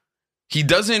 He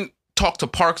doesn't talk to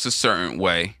Parks a certain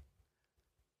way,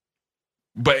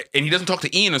 and he doesn't talk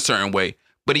to Ian a certain way,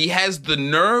 but he has the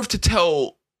nerve to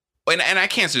tell, and I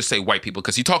can't just say white people,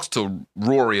 because he talks to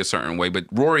Rory a certain way, but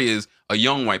Rory is a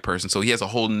young white person, so he has a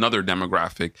whole nother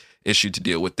demographic issue to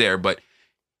deal with there. But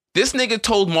this nigga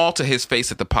told Mal to his face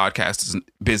that the podcast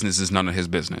business is none of his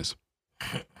business.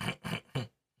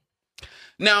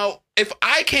 Now, if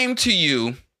I came to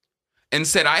you and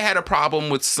said I had a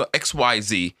problem with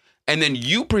XYZ, and then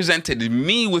you presented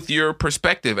me with your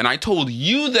perspective, and I told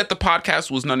you that the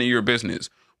podcast was none of your business,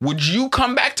 would you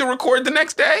come back to record the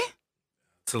next day?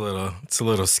 It's a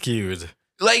little skewed.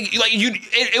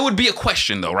 It would be a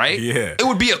question though, right? Yeah. It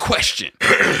would be a question.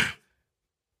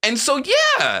 And so,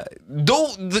 yeah, though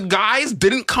the guys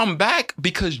didn't come back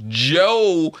because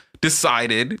Joe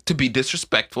decided to be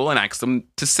disrespectful and asked them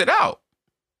to sit out.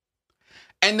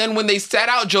 And then when they sat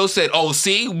out, Joe said, "Oh,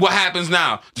 see, what happens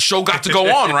now? The show got to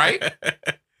go on, right?"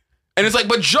 And it's like,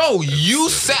 but Joe, you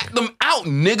sat them out,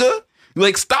 nigga.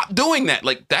 Like, stop doing that.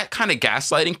 Like, that kind of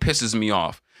gaslighting pisses me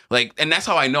off. Like, and that's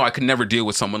how I know I could never deal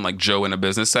with someone like Joe in a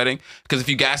business setting. Because if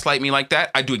you gaslight me like that,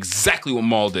 I do exactly what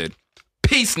Mal did.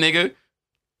 Peace, nigga.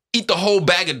 Eat the whole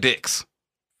bag of dicks.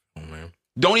 Oh, man.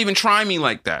 Don't even try me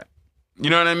like that. You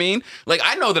know what I mean? Like,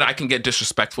 I know that I can get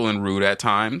disrespectful and rude at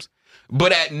times,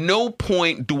 but at no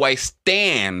point do I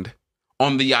stand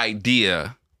on the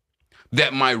idea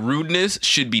that my rudeness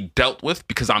should be dealt with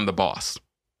because I'm the boss.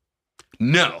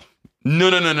 No.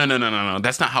 No.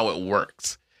 That's not how it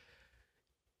works.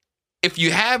 If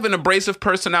you have an abrasive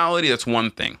personality, that's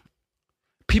one thing.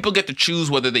 People get to choose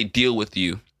whether they deal with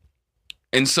you.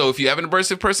 And so if you have an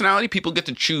abrasive personality, people get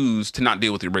to choose to not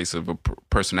deal with your abrasive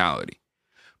personality.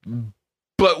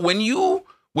 But when you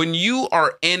when you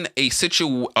are in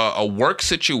a work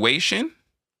situation,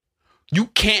 you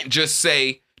can't just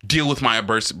say, deal with my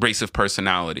abrasive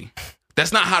personality.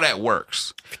 That's not how that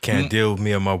works. If you can't deal with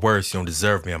me at my worst, you don't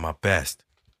deserve me at my best.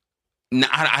 No,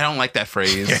 I don't like that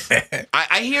phrase.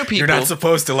 I hear people. You're not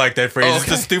supposed to like that phrase. Oh,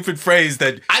 okay. It's a stupid phrase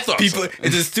that I thought people. so.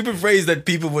 It's a stupid phrase that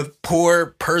people with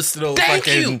poor personal Thank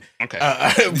fucking you.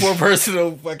 Okay. poor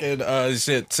personal fucking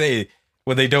shit say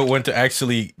when they don't want to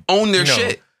actually Own their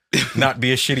shit. not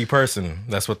be a shitty person.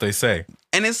 That's what they say.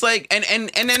 And it's like, and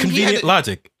then Convenient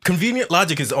logic. Convenient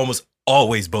logic is almost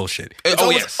always bullshit. It's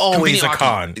always a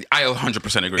con. I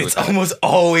 100% agree with It's that. almost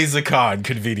always a con.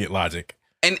 Convenient logic.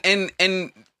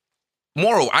 And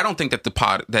moral, I don't think that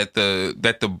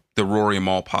the Rory and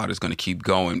Mal pod is going to keep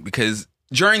going, because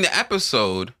during the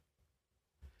episode,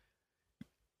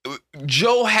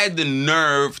 Joe had the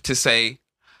nerve to say,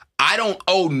 I don't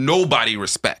owe nobody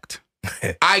respect.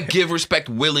 I give respect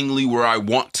willingly where I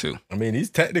want to. I mean, he's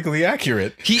technically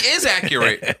accurate. He is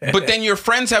accurate, but then your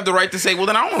friends have the right to say, well,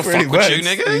 then I don't want to fuck with you,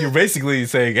 nigga. You're basically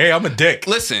saying, hey, I'm a dick.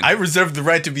 Listen. I reserve the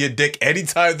right to be a dick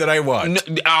anytime that I want.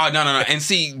 No. And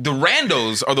see, the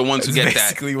randos are the ones who get that.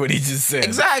 Basically what he just said.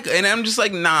 Exactly. And I'm just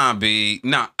like, nah, B.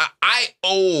 Nah, I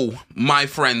owe my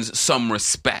friends some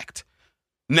respect.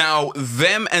 Now,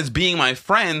 them as being my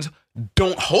friends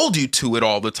don't hold you to it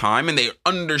all the time, and they're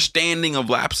understanding of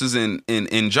lapses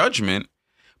in judgment.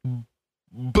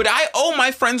 But I owe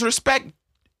my friends respect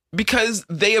because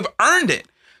they have earned it.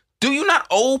 Do you not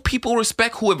owe people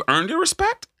respect who have earned your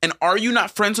respect? And are you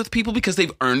not friends with people because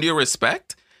they've earned your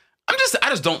respect? I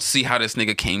just don't see how this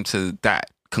nigga came to that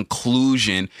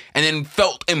conclusion and then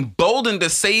felt emboldened to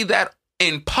say that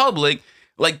in public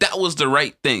like that was the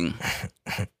right thing.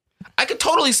 I could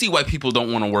totally see why people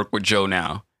don't want to work with Joe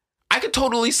now. I could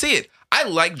totally see it. I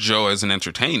like Joe as an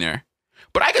entertainer,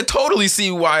 but I could totally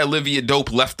see why Olivia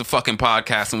Dope left the fucking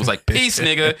podcast and was like, peace,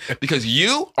 nigga, because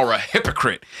you are a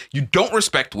hypocrite. You don't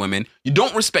respect women. You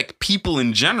don't respect people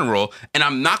in general. And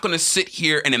I'm not going to sit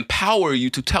here and empower you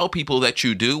to tell people that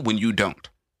you do when you don't.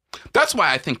 That's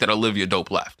why I think that Olivia Dope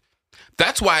left.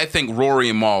 That's why I think Rory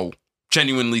and Mal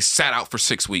genuinely sat out for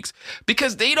 6 weeks,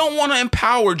 because they don't want to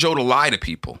empower Joe to lie to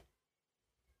people.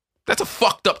 That's a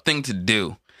fucked up thing to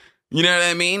do. You know what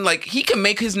I mean? Like, he can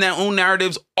make his own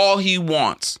narratives all he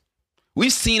wants.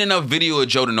 We've seen enough video of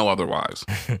Joe to know otherwise.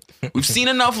 We've seen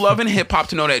enough Love and Hip Hop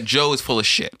to know that Joe is full of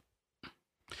shit.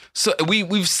 So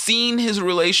we've seen his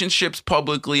relationships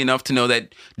publicly enough to know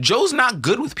that Joe's not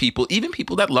good with people, even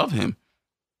people that love him.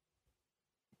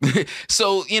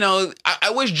 So, you know, I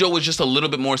wish Joe was just a little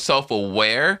bit more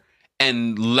self-aware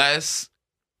and less...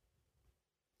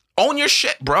 Own your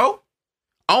shit, bro.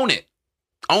 Own it.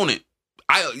 Own it.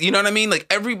 You know what I mean? Like,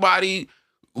 everybody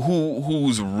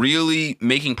who's really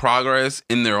making progress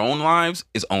in their own lives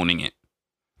is owning it.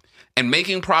 And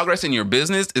making progress in your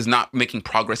business is not making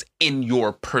progress in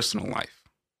your personal life.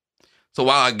 So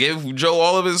while I give Joe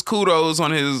all of his kudos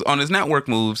on his network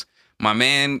moves, my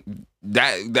man,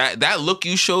 that look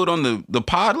you showed on the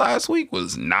pod last week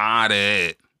was not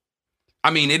it.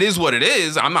 I mean, it is what it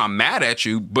is. I'm not mad at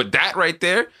you, but that right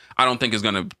there, I don't think is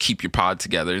going to keep your pod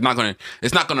together. It's not going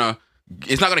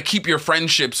to keep your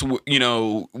friendships, you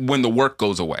know, when the work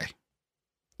goes away.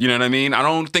 You know what I mean? I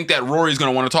don't think that Rory's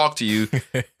going to want to talk to you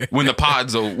when the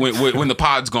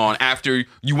pod's gone, after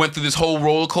you went through this whole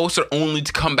roller coaster only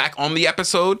to come back on the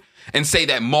episode and say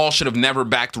that Mal should have never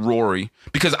backed Rory,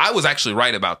 because I was actually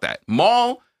right about that.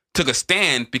 Mal took a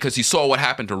stand because he saw what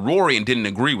happened to Rory and didn't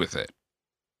agree with it.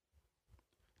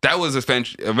 That was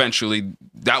eventually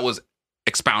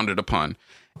expounded upon.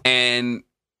 And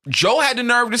Joe had the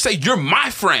nerve to say, you're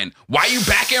my friend. Why are you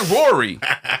backing Rory?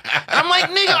 And I'm like,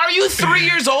 nigga, are you 3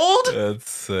 years old?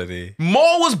 That's funny.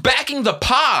 Mal was backing the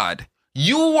pod.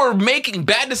 You were making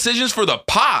bad decisions for the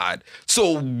pod.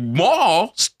 So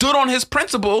Mal stood on his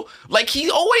principle like he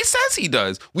always says he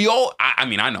does. I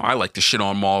mean, I know I like to shit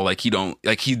on Mal like he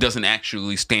doesn't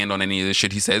actually stand on any of the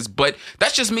shit he says, but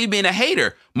that's just me being a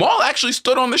hater. Mal actually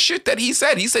stood on the shit that he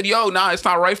said. He said, yo, nah, it's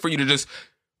not right for you to just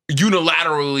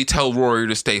unilaterally tell Rory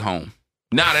to stay home.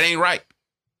 Nah, that ain't right.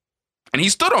 And he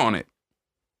stood on it.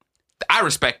 I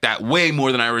respect that way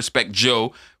more than I respect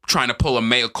Joe trying to pull a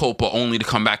mea culpa only to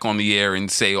come back on the air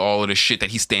and say all of the shit that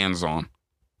he stands on.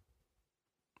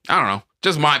 I don't know.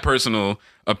 Just my personal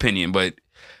opinion. But,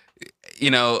 you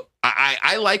know,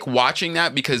 I like watching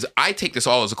that because I take this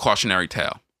all as a cautionary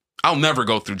tale. I'll never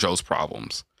go through Joe's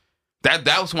problems. That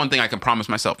was one thing I can promise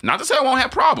myself. Not to say I won't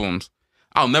have problems.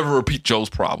 I'll never repeat Joe's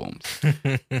problems.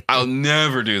 I'll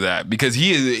never do that, because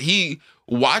he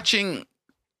watching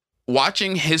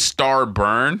his star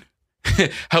burn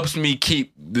helps me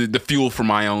keep the fuel for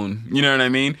my own. You know what I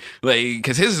mean? Like,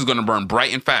 because his is gonna burn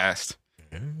bright and fast.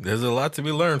 There's a lot to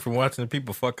be learned from watching the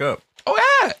people fuck up. Oh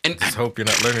yeah, and Just hope you're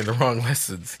not learning the wrong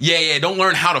lessons. yeah. Don't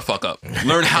learn how to fuck up.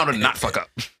 Learn how to not fuck up.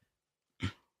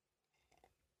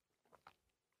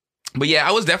 But yeah,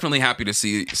 I was definitely happy to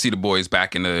see the boys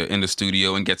back in the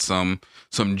studio and get some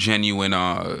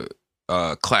genuine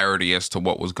clarity as to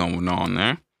what was going on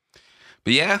there.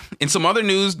 But yeah, in some other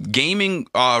news, gaming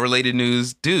related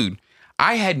news, dude,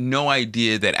 I had no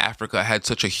idea that Africa had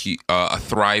such a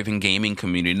thriving gaming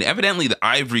community. And evidently, the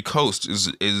Ivory Coast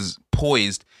is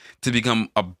poised to become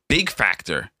a big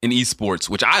factor in esports,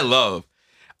 which I love.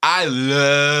 I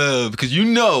love because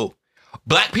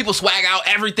black people swag out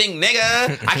everything,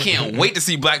 nigga. I can't wait to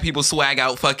see black people swag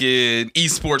out fucking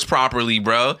esports properly,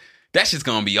 bro. That shit's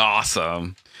gonna be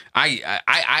awesome.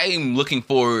 I'm looking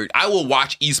forward. I will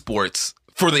watch esports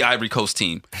for the Ivory Coast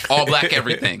team. All black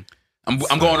everything. I'm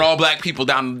going all black people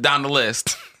down the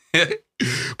list.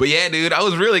 But yeah, dude, I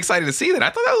was really excited to see that. I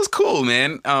thought that was cool,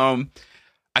 man.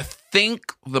 I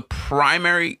think the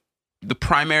primary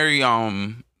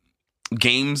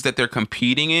games that they're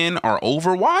competing in are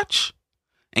Overwatch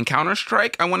and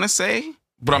Counter-Strike, I want to say,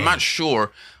 but I'm not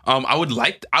sure. I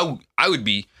would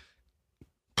be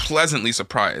pleasantly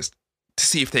surprised to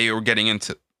see if they were getting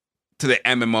into the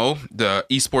MMO, the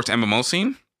esports MMO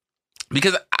scene,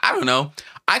 because I don't know.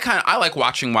 I like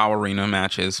watching WoW Arena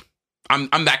matches. I'm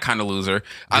that kind of loser.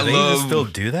 Do they even still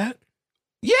do that?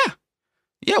 Yeah.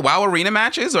 WoW Arena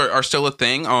matches are still a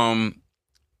thing.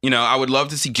 I would love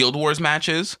to see Guild Wars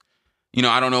matches.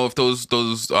 I don't know if those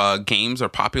games are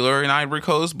popular in Ivory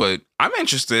Coast, but I'm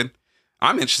interested.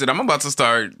 I'm about to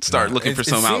start looking for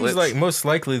some outlets. It seems like most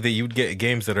likely that you'd get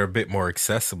games that are a bit more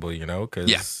accessible,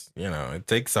 because it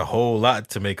takes a whole lot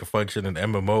to make a functioning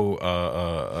MMO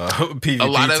PvP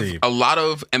team. A lot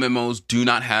of MMOs do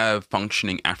not have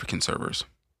functioning African servers.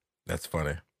 That's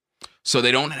funny. So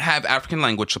they don't have African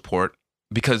language support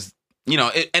because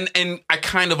and I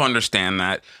kind of understand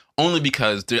that only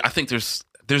because I think there's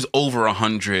over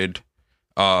 100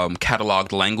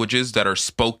 cataloged languages that are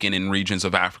spoken in regions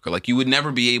of Africa. Like, you would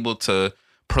never be able to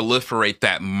proliferate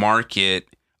that market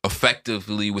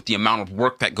effectively with the amount of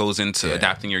work that goes into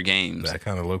adapting your games. That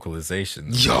kind of localization.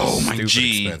 Yo, my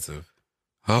G. Expensive.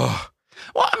 Oh.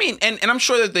 Well, I mean, and I'm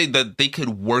sure that they could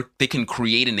work, they can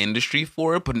create an industry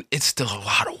for it, but it's still a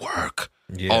lot of work.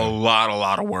 Yeah. A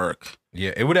lot of work.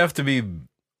 Yeah, it would have to be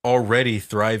already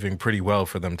thriving pretty well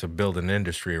for them to build an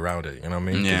industry around it. You know what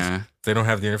I mean? Yeah. They don't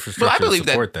have the infrastructure to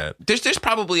support that. There's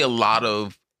probably a lot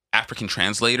of African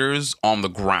translators on the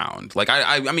ground. Like,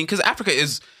 I mean, because Africa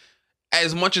is,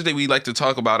 as much as we like to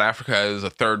talk about Africa as a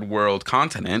third world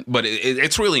continent, but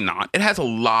it's really not. It has a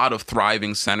lot of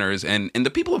thriving centers, and the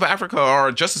people of Africa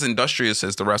are just as industrious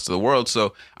as the rest of the world.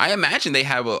 So I imagine they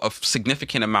have a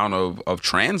significant amount of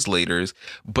translators,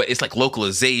 but it's like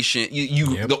localization,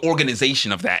 the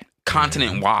organization of that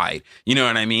continent wide, you know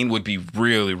what I mean, would be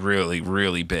really, really,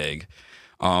 really big.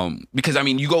 Because I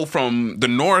mean, you go from the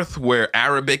north where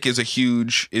Arabic is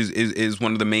is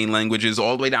one of the main languages,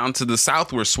 all the way down to the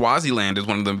south where Swaziland is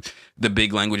one of the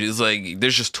big languages. Like,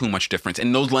 there's just too much difference,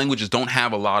 and those languages don't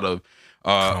have a lot of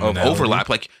overlap.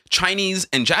 Like, Chinese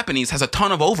and Japanese has a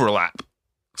ton of overlap.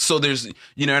 So there's,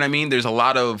 you know what I mean? There's a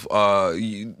lot of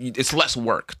it's less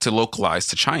work to localize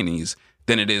to Chinese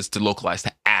than it is to localize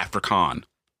to Afrikaan.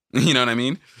 You know what I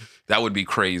mean? That would be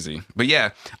crazy. But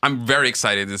yeah, I'm very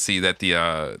excited to see that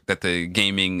the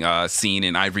gaming scene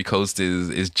in Ivory Coast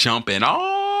is jumping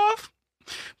off.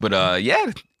 But yeah,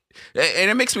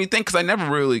 and it makes me think, because I never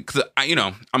really, because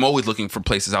I'm always looking for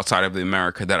places outside of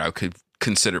America that I could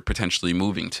consider potentially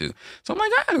moving to. So I'm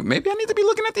like, maybe I need to be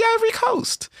looking at the Ivory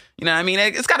Coast. You know what I mean?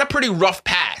 It's got a pretty rough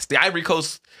past. The Ivory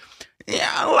Coast.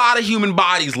 Yeah, a lot of human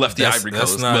bodies left the Ivory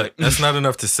Coast. That's not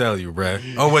enough to sell you, bruh.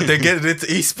 Oh, what, they get it into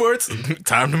esports?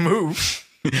 Time to move.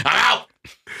 I'm out.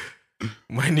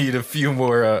 Might need a few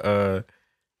more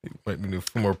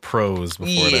pros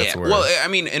before that's worth. Well, I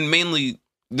mean, and mainly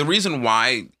the reason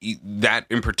why that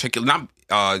in particular, not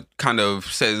kind of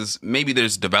says maybe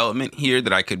there's development here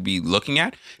that I could be looking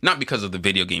at, not because of the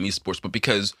video game esports, but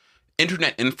because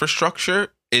internet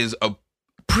infrastructure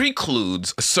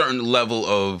precludes a certain level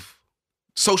of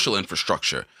social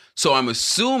infrastructure. So I'm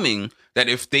assuming that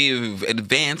if they've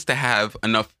advanced to have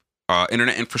enough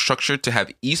internet infrastructure to have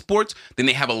esports, then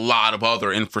they have a lot of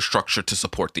other infrastructure to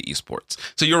support the esports.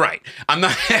 So you're right. I'm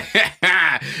not.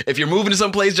 If you're moving to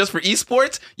some place just for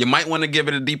esports, you might want to give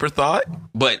it a deeper thought.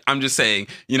 But I'm just saying,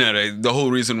 the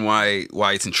whole reason why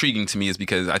it's intriguing to me is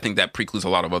because I think that precludes a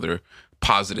lot of other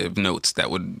positive notes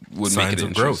that would make it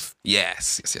of growth.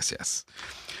 Yes.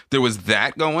 there was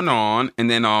that going on. And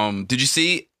then did you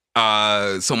see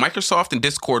so Microsoft and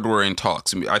Discord were in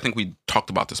talks. I think we talked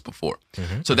about this before.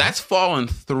 So that's fallen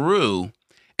through.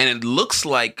 And it looks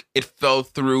like it fell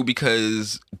through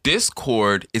because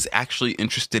Discord is actually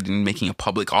interested in making a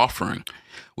public offering,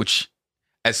 which,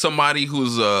 as somebody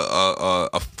who's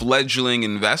a fledgling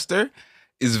investor,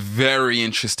 is very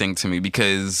interesting to me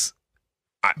because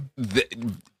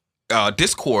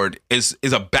Discord is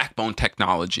a backbone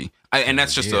technology. And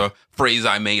that's just a phrase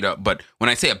I made up. But when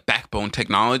I say a backbone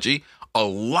technology, a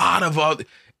lot of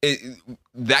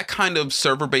that kind of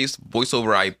server-based voice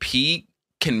over IP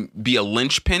can be a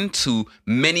linchpin to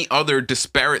many other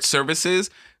disparate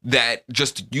services that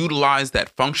just utilize that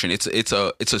function. It's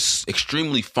a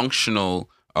extremely functional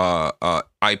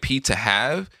IP to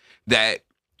have that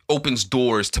opens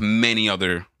doors to many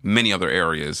other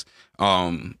areas.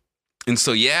 And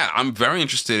so I'm very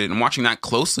interested in watching that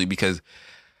closely because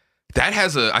that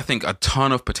has I think a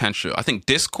ton of potential. I think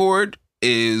Discord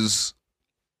is,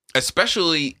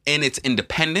 especially in its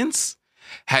independence,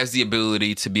 has the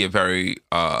ability to be a very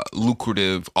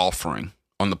lucrative offering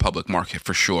on the public market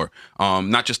for sure.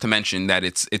 Not just to mention that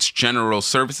its general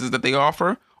services that they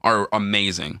offer are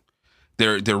amazing.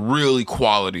 They're really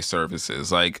quality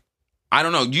services. Like, I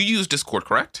don't know, you use Discord,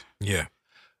 correct? Yeah.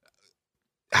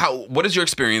 What is your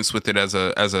experience with it as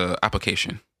a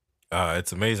application?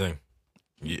 It's amazing.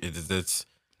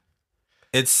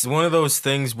 It's one of those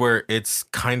things where it's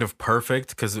kind of perfect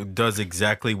because it does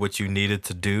exactly what you need it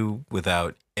to do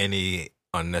without any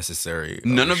unnecessary.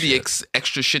 None of the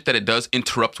extra shit that it does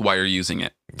interrupts while you're using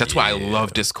it. That's why I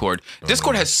love Discord.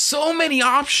 Discord has so many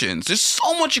options. There's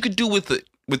so much you could do with it.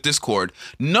 With Discord,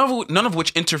 none of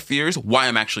which interferes why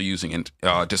I'm actually using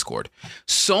Discord.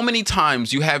 So many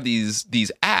times you have these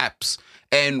apps,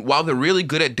 and while they're really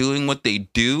good at doing what they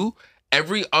do,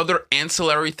 every other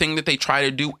ancillary thing that they try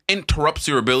to do interrupts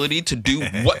your ability to do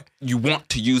what you want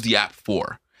to use the app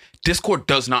for. Discord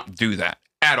does not do that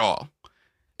at all.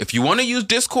 If you want to use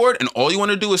Discord and all you want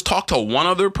to do is talk to one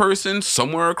other person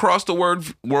somewhere across the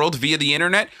world via the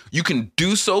internet, you can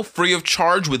do so free of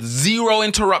charge with zero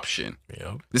interruption.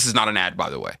 Yep. This is not an ad,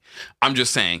 by the way. I'm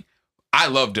just saying, I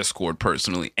love Discord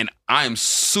personally, and I am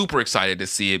super excited to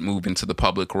see it move into the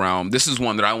public realm. This is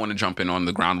one that I want to jump in on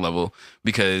the ground level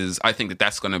because I think that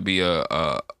that's going to be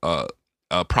a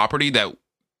property that,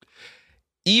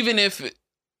 even if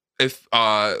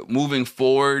moving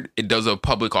forward it does a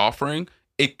public offering,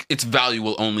 its value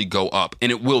will only go up,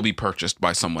 and it will be purchased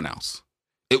by someone else.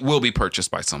 It will be purchased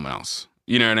by someone else.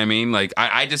 You know what I mean? Like,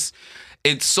 I just,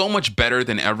 it's so much better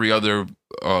than every other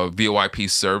VoIP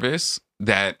service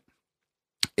that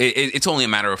it's only a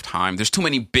matter of time. There's too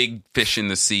many big fish in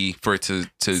the sea for it to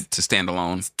stand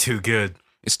alone. It's too good.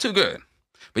 It's too good.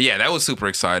 But yeah, that was super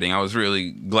exciting. I was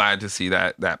really glad to see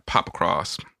that pop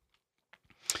across.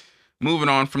 Moving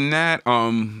on from that,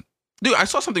 dude, I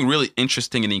saw something really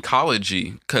interesting in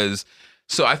ecology because,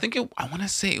 so I think I want to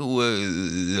say it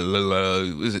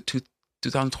was it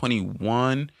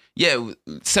 2021? Yeah,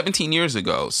 17 years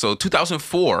ago. So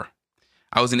 2004,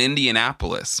 I was in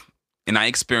Indianapolis and I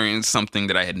experienced something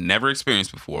that I had never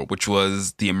experienced before, which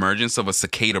was the emergence of a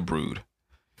cicada brood.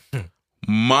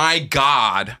 My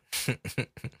God.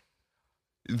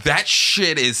 That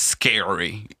shit is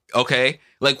scary. Okay?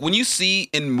 Like, when you see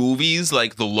in movies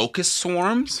like the locust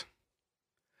swarms,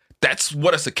 that's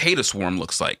what a cicada swarm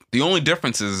looks like. The only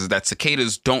difference is that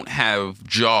cicadas don't have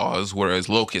jaws, whereas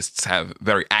locusts have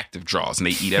very active jaws and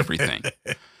they eat everything.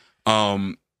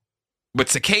 But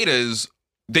cicadas,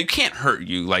 they can't hurt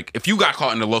you. Like, if you got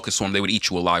caught in a locust swarm, they would eat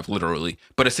you alive, literally.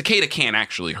 But a cicada can't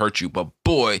actually hurt you. But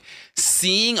boy,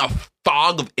 seeing a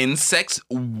fog of insects,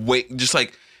 just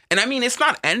like, and I mean, it's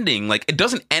not ending. Like, it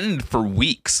doesn't end for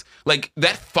weeks. Like,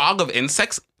 that fog of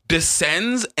insects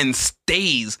descends and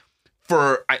stays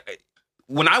for,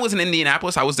 when I was in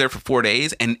Indianapolis, I was there for 4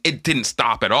 days and it didn't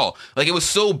stop at all. Like, it was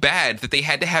so bad that they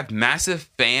had to have massive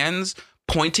fans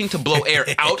pointing to blow air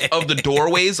out of the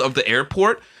doorways of the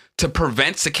airport to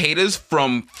prevent cicadas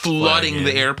from flooding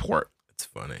the airport. It's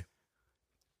funny.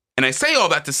 And I say all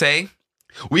that to say,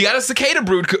 we got a cicada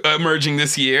brood emerging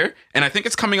this year, and I think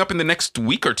it's coming up in the next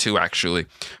week or two, actually.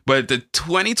 But the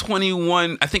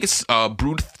 2021, I think it's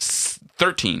brood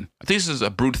 13. I think this is a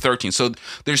brood 13. So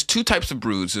there's two types of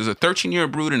broods. There's a 13-year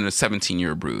brood and a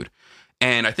 17-year brood.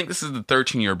 And I think this is the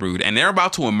 13-year brood, and they're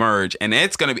about to emerge, and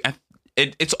it's going to be,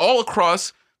 it's all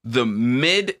across the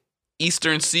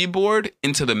mid-eastern seaboard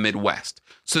into the Midwest.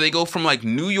 So they go from like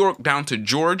New York down to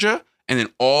Georgia, and then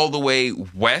all the way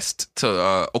west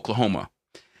to Oklahoma.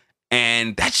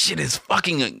 And that shit is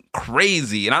fucking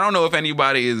crazy. And I don't know if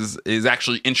anybody is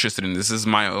actually interested in this. This is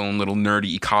my own little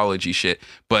nerdy ecology shit.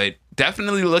 But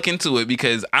definitely look into it,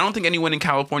 because I don't think anyone in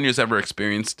California has ever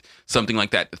experienced something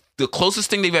like that. The closest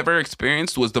thing they've ever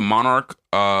experienced was the monarch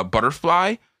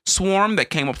butterfly swarm that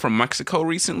came up from Mexico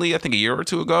recently, I think a year or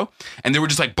two ago. And there were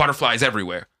just like butterflies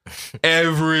everywhere.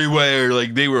 Everywhere.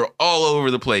 Like they were all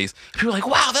over the place. People were like,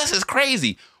 wow, this is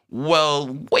crazy.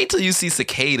 Well, wait till you see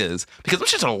cicadas, because they're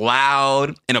just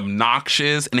loud and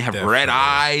obnoxious, and they have red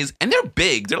eyes, and they're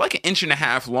big. They're like 1.5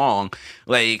 inches long.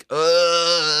 Like,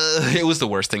 it was the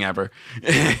worst thing ever.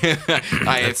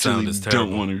 I actually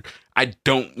don't want to. I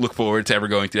don't look forward to ever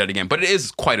going through that again. But it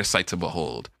is quite a sight to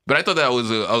behold. But I thought that was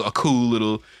a cool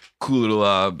little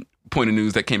point of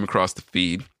news that came across the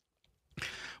feed.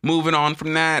 Moving on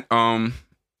from that, I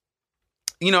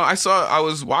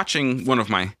was watching one of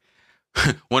my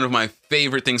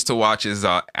favorite things to watch is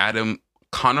Adam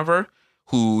Conover,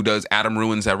 who does Adam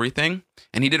Ruins Everything.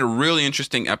 And he did a really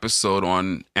interesting episode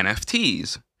on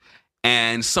NFTs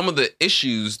and some of the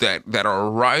issues that are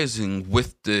arising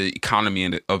with the economy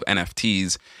of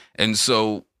NFTs. And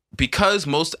so because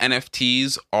most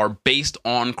NFTs are based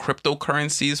on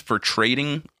cryptocurrencies for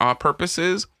trading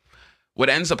purposes, what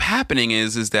ends up happening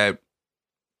is that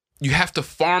you have to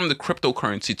farm the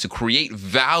cryptocurrency to create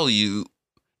value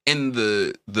in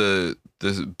the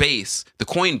base, the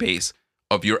coin base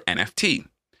of your NFT.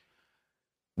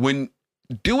 When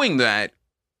doing that,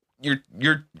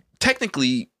 you're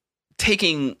technically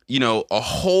taking, a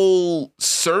whole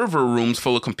server rooms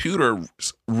full of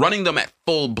computers, running them at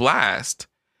full blast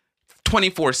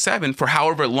 24/7 for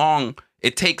however long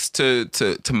it takes to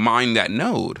mine that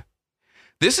node.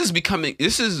 This is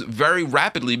very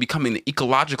rapidly becoming an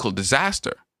ecological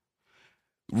disaster.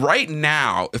 Right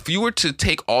now, if you were to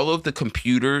take all of the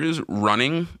computers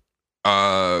running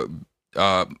just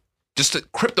a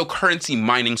cryptocurrency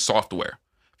mining software,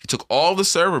 if you took all the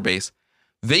server base,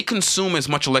 they consume as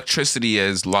much electricity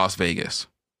as Las Vegas.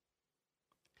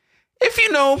 If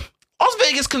you know, Las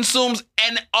Vegas consumes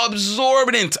an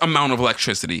absorbent amount of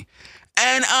electricity,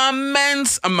 an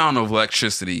immense amount of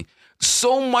electricity.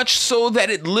 So much so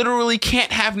that it literally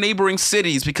can't have neighboring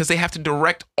cities because they have to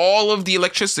direct all of the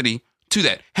electricity to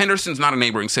that. Henderson's not a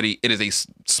neighboring city. It is a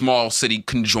small city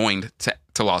conjoined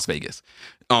to Las Vegas.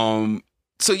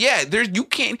 So yeah, you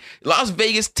can't. Las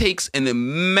Vegas takes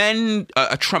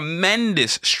a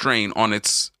tremendous strain on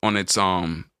its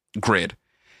grid,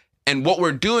 and what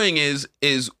we're doing is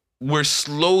we're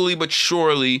slowly but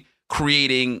surely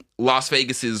creating Las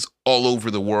Vegases all over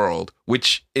the world,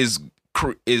 which is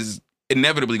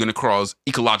inevitably going to cause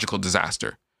ecological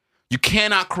disaster. You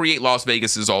cannot create Las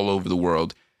Vegases all over the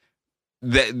world.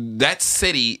 That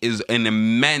city is an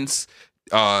immense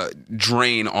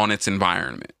drain on its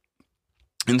environment.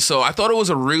 And so I thought it was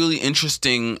a really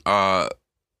interesting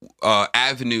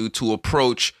avenue to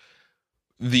approach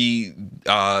the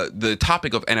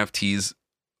topic of NFTs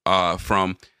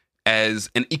from as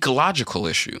an ecological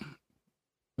issue,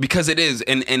 because it is,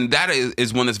 and that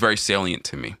is one that's very salient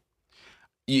to me.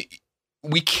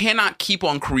 We cannot keep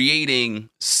on creating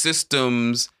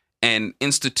systems and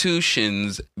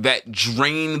institutions that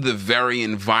drain the very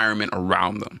environment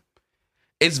around them.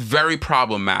 It's very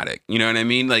problematic. You know what I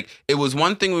mean? Like, it was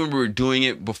one thing when we were doing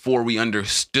it before we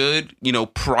understood,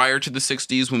 prior to the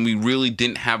 60s, when we really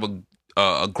didn't have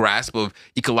a grasp of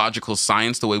ecological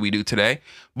science the way we do today.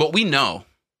 But we know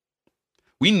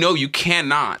you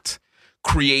cannot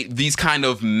create these kind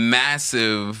of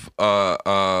massive,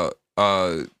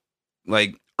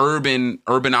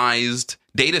 urbanized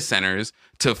data centers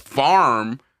to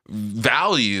farm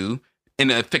value in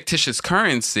a fictitious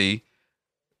currency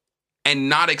and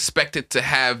not expect it to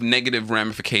have negative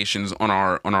ramifications on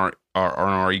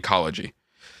our ecology.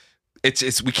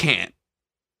 It's we can't.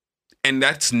 And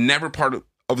that's never part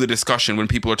of the discussion when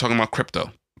people are talking about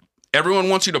crypto. Everyone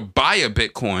wants you to buy a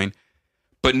Bitcoin,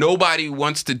 but nobody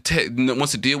wants to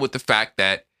deal with the fact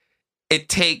that it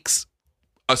takes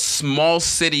a small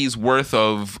city's worth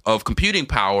of computing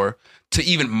power to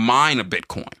even mine a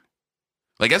Bitcoin.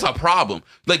 Like, that's a problem.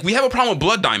 Like, we have a problem with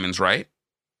blood diamonds, right?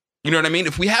 You know what I mean?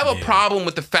 If we have a problem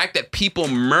with the fact that people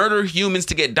murder humans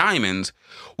to get diamonds,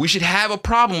 we should have a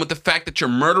problem with the fact that you're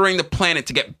murdering the planet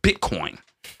to get Bitcoin.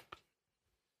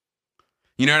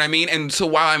 You know what I mean? And so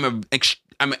while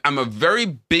I'm a very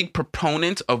big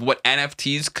proponent of what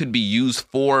NFTs could be used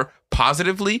for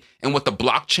positively and what the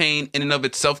blockchain in and of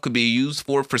itself could be used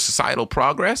for societal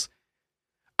progress,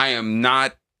 I am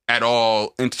not at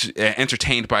all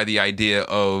entertained by the idea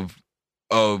of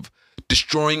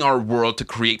destroying our world to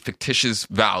create fictitious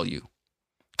value.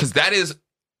 Because that is,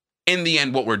 in the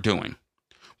end, what we're doing.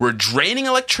 We're draining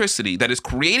electricity that is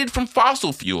created from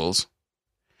fossil fuels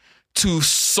to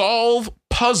solve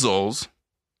puzzles,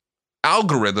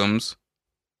 algorithms,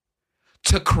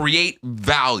 to create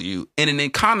value in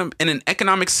an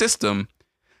economic system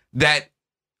that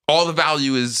all the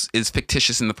value is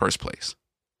fictitious in the first place.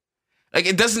 Like,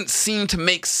 it doesn't seem to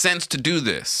make sense to do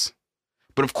this.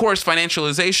 But of course,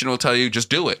 financialization will tell you, just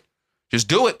do it. Just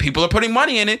do it. People are putting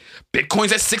money in it.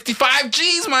 Bitcoin's at 65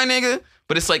 G's, my nigga.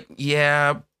 But it's like,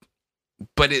 yeah,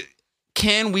 but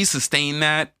can we sustain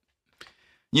that?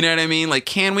 You know what I mean? Like,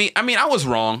 can we? I mean, I was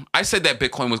wrong. I said that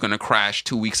Bitcoin was going to crash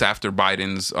 2 weeks after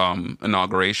Biden's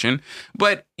inauguration.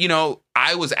 But, you know,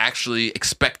 I was actually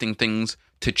expecting things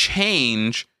to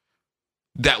change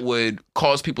that would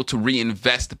cause people to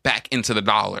reinvest back into the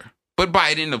dollar. But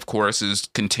Biden, of course, is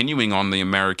continuing on the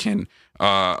American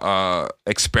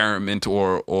experiment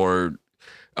or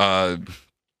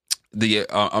the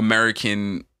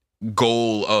American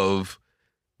goal of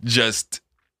just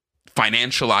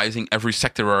financializing every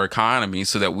sector of our economy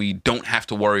so that we don't have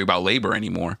to worry about labor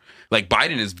anymore. Like,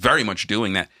 Biden is very much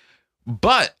doing that.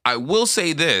 But I will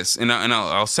say this, and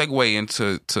I'll segue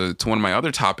into one of my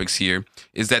other topics here,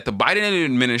 is that the Biden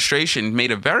administration made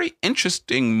a very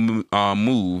interesting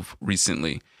move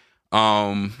recently.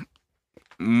 What's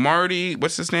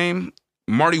his name?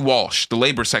 Marty Walsh, the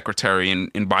labor secretary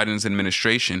in Biden's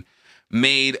administration,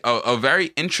 made a very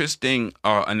interesting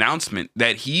announcement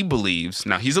that he believes,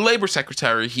 now he's a labor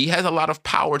secretary, he has a lot of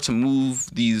power to move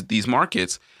these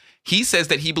markets. He says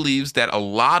that he believes that a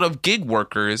lot of gig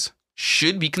workers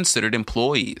should be considered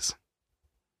employees.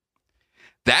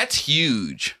 That's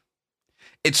huge.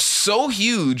 It's so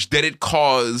huge that it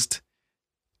caused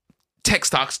tech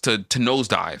stocks to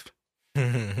nosedive.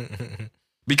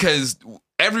 Because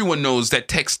everyone knows that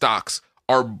tech stocks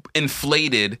are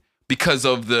inflated because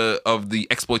of the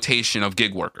exploitation of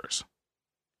gig workers.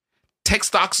 Tech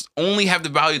stocks only have the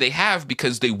value they have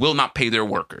because they will not pay their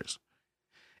workers.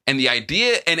 And the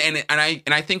idea, and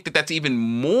I think that that's even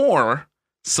more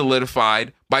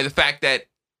solidified by the fact that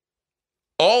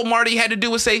all Marty had to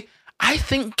do was say, I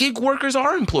think gig workers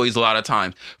are employees a lot of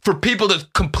times, for people to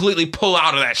completely pull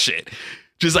out of that shit.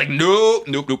 Just like, nope.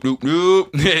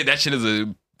 That shit is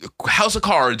a house of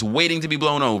cards waiting to be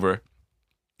blown over.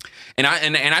 And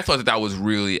I thought that was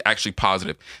really actually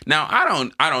positive. Now, I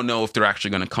don't know if they're actually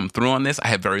going to come through on this. I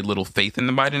have very little faith in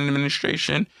the Biden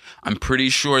administration. I'm pretty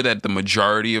sure that the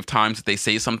majority of times that they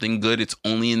say something good, it's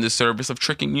only in the service of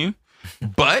tricking you.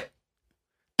 But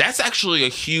that's actually a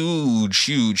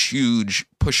huge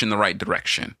push in the right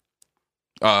direction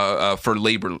for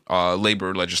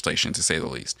labor legislation, to say the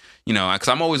least. You know, because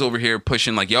I'm always over here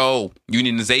pushing like, yo,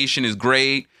 unionization is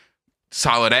great,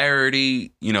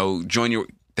 solidarity, you know, join your.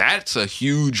 That's a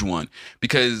huge one,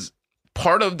 because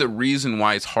part of the reason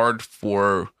why it's hard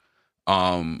for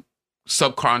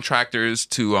subcontractors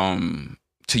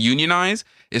to unionize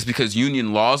is because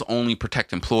union laws only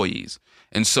protect employees.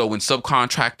 And so when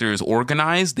subcontractors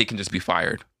organize, they can just be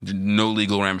fired. No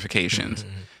legal ramifications.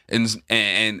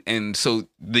 And so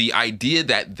the idea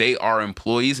that they are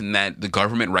employees and that the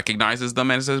government recognizes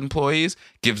them as employees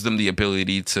gives them the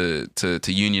ability to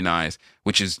unionize,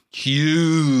 which is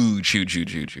huge. You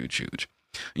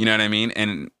know what I mean?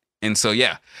 And so,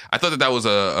 yeah, I thought that was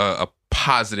a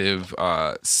positive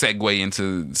segue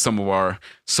into some of our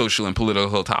social and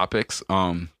political topics.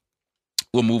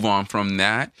 We'll move on from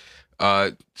that.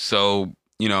 So,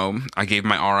 you know, I gave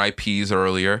my RIPs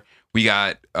earlier. We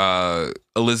got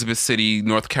Elizabeth City,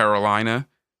 North Carolina,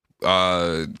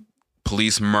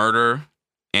 police murder,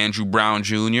 Andrew Brown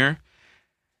Jr.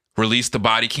 Released the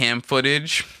body cam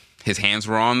footage. His hands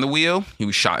were on the wheel. He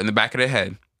was shot in the back of the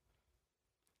head.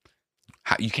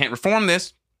 You can't reform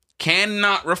this.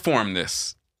 Cannot reform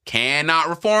this.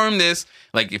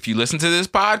 Like, if you listen to this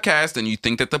podcast and you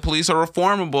think that the police are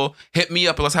reformable, hit me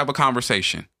up and let's have a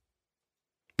conversation.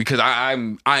 Because I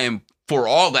am for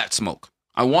all that smoke.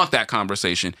 I want that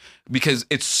conversation because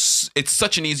it's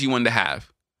such an easy one to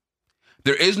have.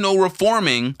 There is no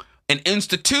reforming an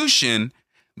institution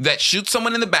that shoots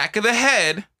someone in the back of the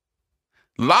head,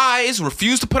 lies,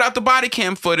 refuse to put out the body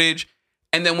cam footage,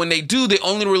 and then when they do, they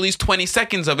only release 20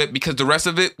 seconds of it because the rest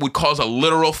of it would cause a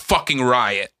literal fucking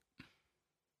riot.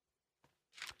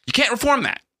 You can't reform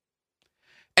that.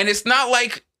 And it's not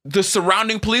like the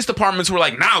surrounding police departments were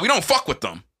like, nah, we don't fuck with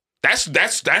them. That's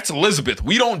Elizabeth.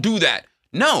 We don't do that.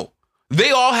 No,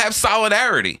 they all have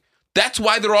solidarity. That's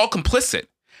why they're all complicit.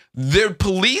 Their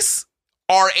police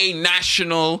are a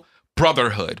national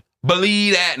brotherhood.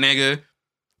 Believe that, nigga.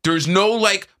 There's no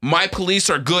like, my police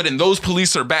are good and those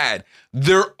police are bad.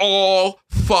 They're all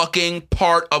fucking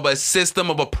part of a system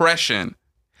of oppression.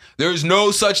 There's no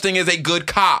such thing as a good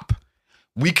cop.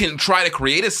 We can try to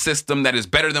create a system that is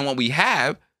better than what we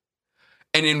have,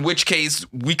 and in which case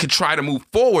we could try to move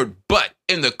forward. But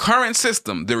in the current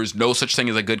system, there is no such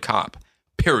thing as a good cop,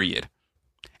 period.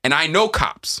 And I know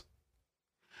cops.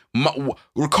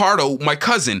 Ricardo, my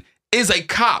cousin, is a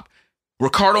cop.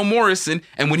 Ricardo Morrison,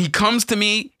 and when he comes to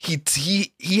me,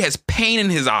 he has pain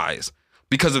in his eyes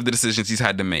because of the decisions he's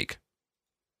had to make.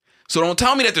 So don't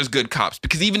tell me that there's good cops,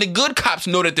 because even the good cops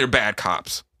know that they're bad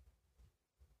cops.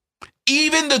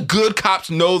 Even the good cops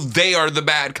know they are the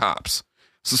bad cops.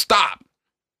 So stop.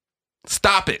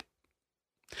 Stop it.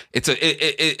 It's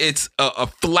a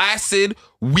flaccid,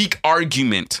 weak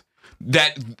argument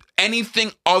that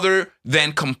anything other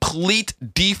than complete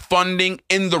defunding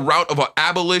in the route of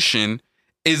abolition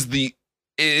is the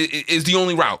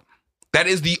only route. That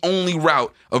is the only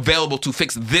route available to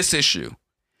fix this issue.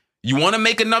 You want to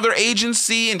make another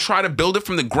agency and try to build it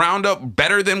from the ground up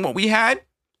better than what we had?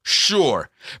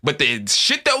 Sure. But the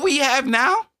shit that we have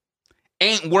now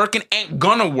ain't working, ain't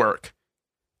gonna work.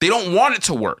 They don't want it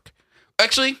to work.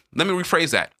 Actually, let me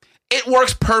rephrase that. It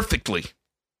works perfectly.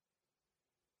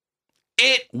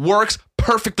 It works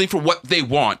perfectly for what they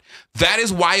want. That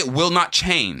is why it will not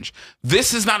change.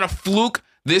 This is not a fluke.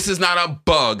 This is not a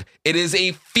bug. It is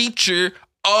a feature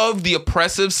of the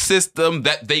oppressive system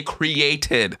that they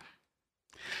created.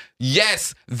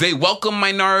 Yes, they welcome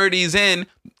minorities in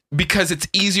because it's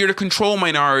easier to control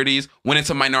minorities when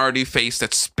it's a minority face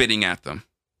that's spitting at them.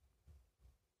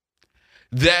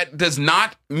 That does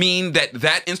not mean that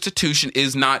that institution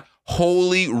is not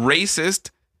wholly racist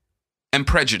and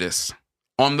prejudiced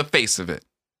on the face of it.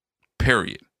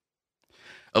 Period.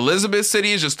 Elizabeth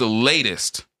City is just the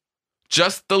latest.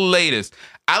 Just the latest.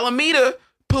 Alameda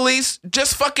police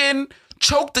just fucking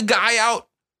choked the guy out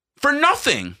for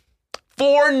nothing.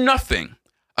 For nothing.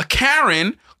 A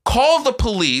Karen called the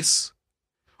police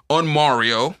on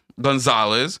Mario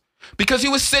Gonzalez because he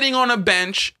was sitting on a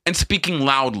bench and speaking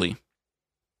loudly.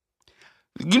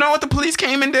 You know what the police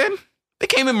came and did? They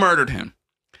came and murdered him.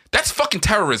 That's fucking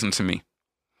terrorism to me.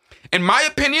 In my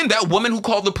opinion, that woman who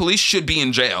called the police should be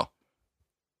in jail.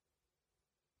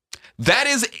 That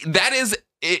is,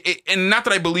 and not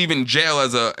that I believe in jail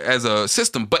as a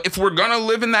system, but if we're gonna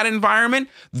live in that environment,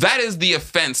 that is the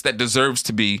offense that deserves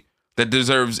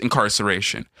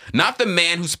incarceration. Not the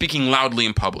man who's speaking loudly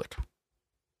in public.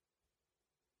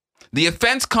 The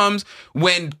offense comes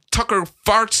when Tucker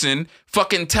Fartson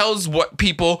fucking tells what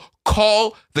people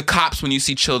call the cops when you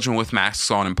see children with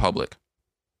masks on in public.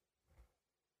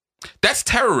 That's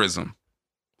terrorism.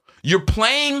 You're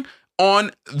playing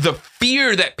on the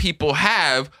fear that people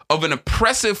have of an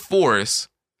oppressive force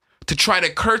to try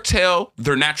to curtail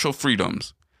their natural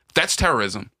freedoms. That's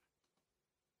terrorism.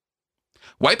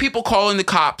 White people calling the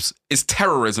cops is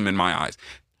terrorism in my eyes.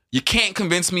 You can't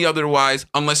convince me otherwise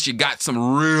unless you got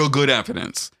some real good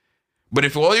evidence. But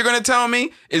if all you're going to tell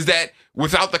me is that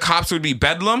without the cops it would be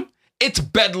bedlam, it's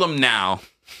bedlam now.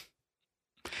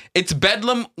 It's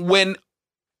bedlam when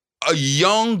a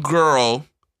young girl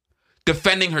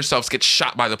defending herself gets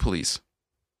shot by the police.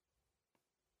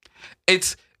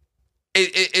 It's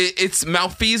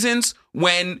malfeasance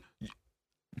when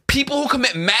people who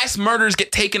commit mass murders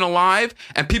get taken alive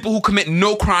and people who commit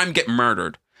no crime get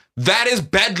murdered. That is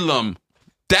bedlam.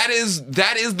 That is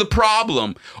the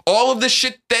problem. All of the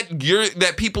shit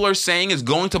that people are saying is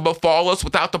going to befall us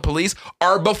without the police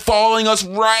are befalling us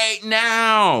right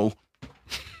now.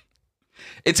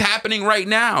 It's happening right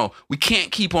now. We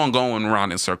can't keep on going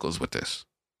around in circles with this.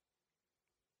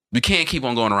 We can't keep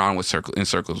on going around in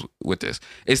circles with this.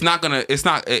 It's not going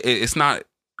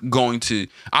to,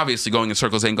 obviously going in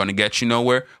circles ain't going to get you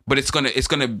nowhere, but it's going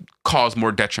to cause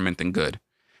more detriment than good.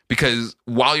 Because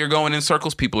while you're going in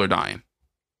circles, people are dying.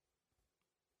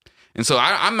 And so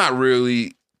I'm not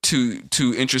really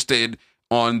too interested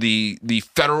on the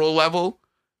federal level,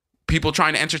 people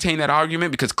trying to entertain that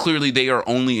argument, because clearly they are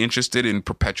only interested in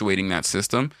perpetuating that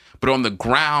system. But on the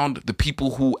ground, the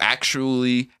people who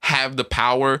actually have the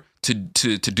power to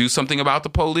do something about the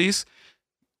police,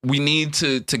 we need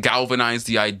to galvanize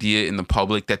the idea in the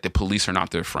public that the police are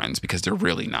not their friends, because they're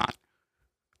really not.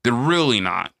 They're really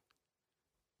not.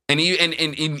 And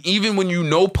even when you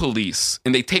know police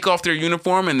and they take off their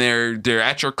uniform and they're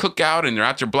at your cookout and they're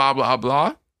at your blah, blah,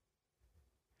 blah,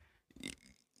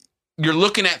 you're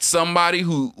looking at somebody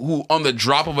who on the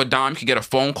drop of a dime could get a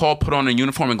phone call, put on a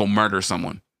uniform, and go murder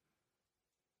someone.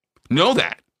 Know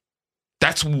that.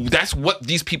 That's what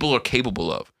these people are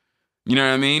capable of. You know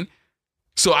what I mean?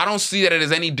 So I don't see that it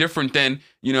is any different than,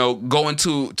 going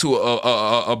to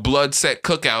a blood set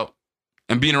cookout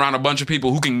and being around a bunch of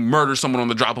people who can murder someone on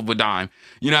the drop of a dime.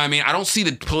 You know what I mean? I don't see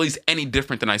the police any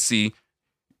different than I see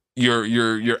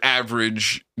your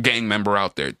average gang member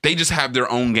out there. They just have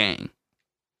their own gang.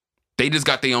 They just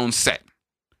got their own set.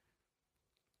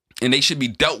 And they should be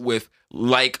dealt with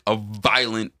like a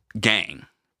violent gang.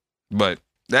 But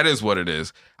that is what it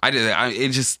is.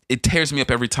 It tears me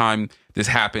up every time this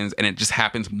happens, and it just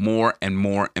happens more and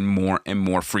more and more and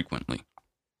more frequently.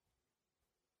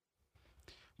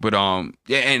 But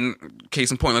yeah, and case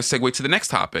in point, let's segue to the next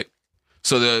topic.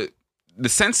 So the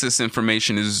census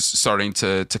information is starting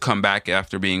to come back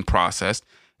after being processed,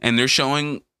 and they're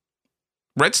showing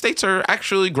red states are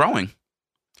actually growing.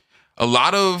 A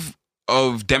lot of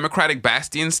Democratic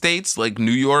bastion states like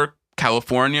New York,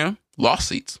 California lost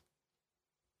seats.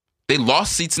 They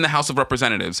lost seats in the House of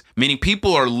Representatives, meaning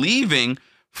people are leaving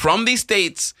from these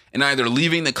states and either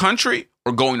leaving the country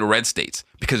or going to red states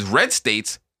because red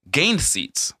states gained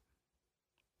seats.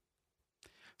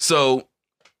 So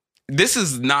this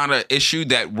is not an issue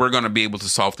that we're going to be able to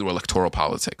solve through electoral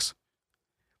politics.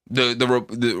 The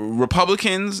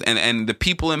Republicans and the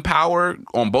people in power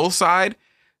on both sides,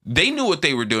 they knew what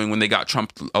they were doing when they got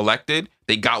Trump elected.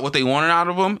 They got what they wanted out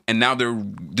of him, and now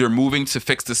they're moving to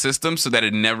fix the system so that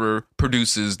it never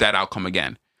produces that outcome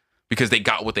again, because they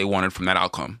got what they wanted from that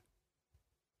outcome.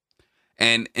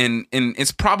 And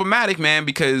it's problematic, man,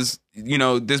 because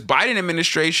this Biden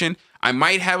administration, I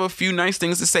might have a few nice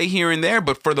things to say here and there,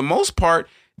 but for the most part,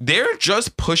 they're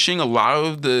just pushing a lot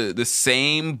of the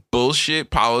same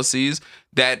bullshit policies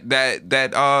that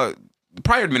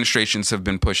prior administrations have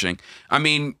been pushing. I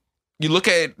mean, you look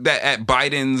at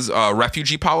Biden's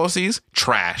refugee policies,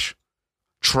 trash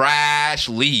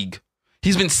league.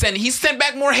 He sent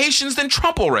back more Haitians than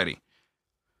Trump already.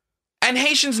 And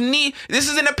Haitians this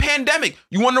is in a pandemic.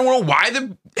 You want to know why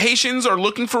the Haitians are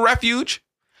looking for refuge?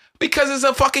 Because it's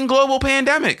a fucking global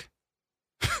pandemic.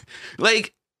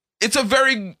 Like, it's a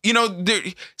very,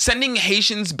 sending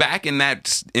Haitians back in that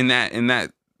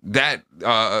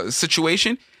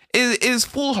situation is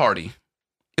foolhardy.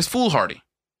 It's foolhardy.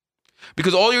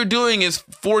 Because all you're doing is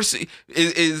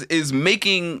is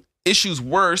making issues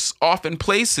worse off in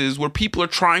places where people are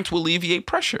trying to alleviate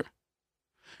pressure.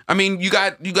 I mean, you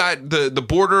got the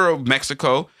border of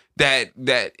Mexico that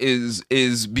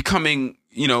is becoming,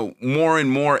 more and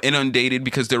more inundated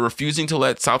because they're refusing to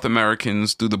let South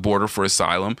Americans through the border for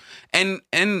asylum. And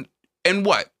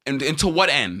what? And to what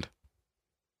end?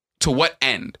 To what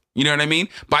end? You know what I mean?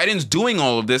 Biden's doing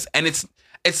all of this, and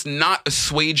it's not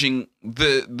assuaging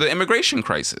the immigration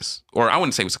crisis. Or I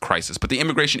wouldn't say it was a crisis, but the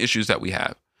immigration issues that we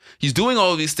have. He's doing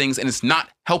all of these things, and it's not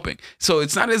helping. So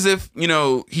it's not as if,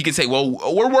 he can say, well,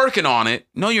 we're working on it.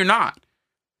 No, you're not.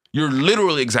 You're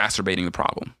literally exacerbating the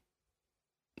problem.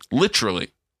 Literally.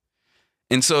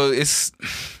 And so it's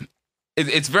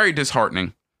very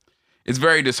disheartening. It's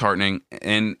very disheartening.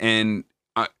 And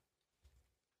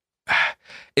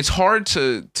it's hard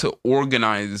to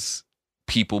organize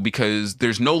people because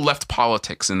there's no left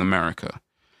politics in America.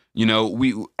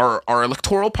 Our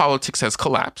electoral politics has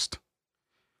collapsed.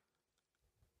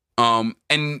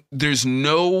 And there's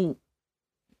no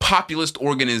populist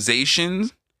organization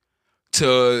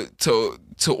to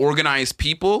organize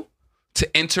people to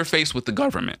interface with the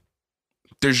government.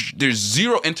 There's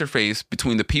zero interface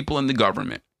between the people and the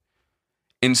government.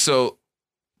 And so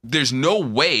there's no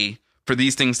way for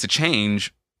these things to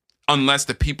change unless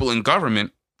the people in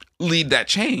government lead that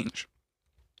change.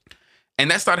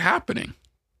 And that's not happening.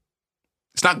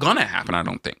 It's not going to happen, I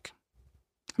don't think.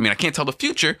 I mean, I can't tell the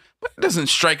future, but it doesn't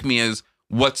strike me as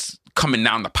what's coming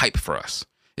down the pipe for us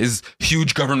is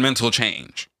huge governmental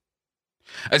change.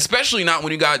 Especially not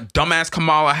when you got dumbass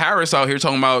Kamala Harris out here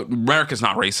talking about America's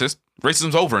not racist.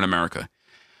 Racism's over in America.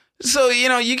 So, you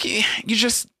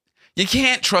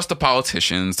can't trust the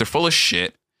politicians. They're full of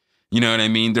shit. You know what I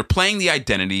mean? They're playing the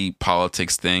identity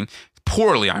politics thing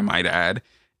poorly, I might add.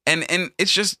 And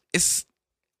it's just, it's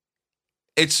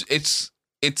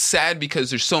sad because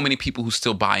there's so many people who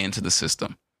still buy into the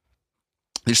system.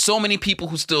 There's so many people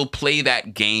who still play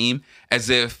that game as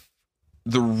if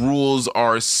the rules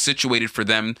are situated for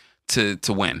them to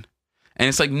win. And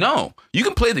it's like, no, you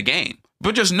can play the game,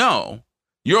 but just know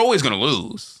you're always going to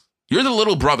lose. You're the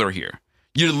little brother here.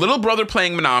 You're the little brother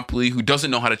playing Monopoly who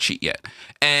doesn't know how to cheat yet.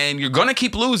 And you're going to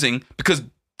keep losing because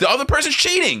the other person's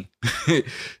cheating.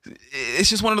 It's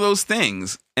just one of those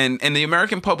things. And the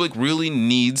American public really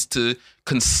needs to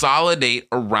consolidate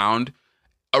around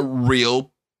a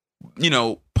real,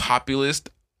 populist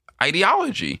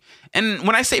ideology. And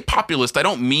when I say populist, I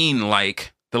don't mean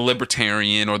like the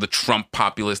libertarian or the Trump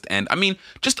populist end. I mean,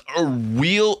 just a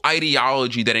real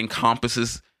ideology that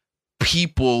encompasses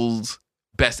people's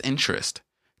best interest.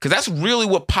 Because that's really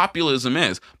what populism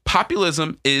is.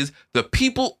 Populism is the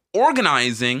people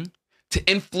organizing to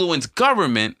influence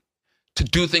government to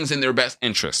do things in their best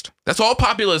interest. That's all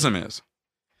populism is.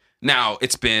 Now,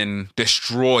 it's been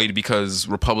destroyed because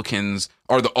Republicans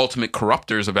are the ultimate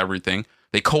corrupters of everything.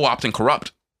 They co-opt and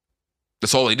corrupt.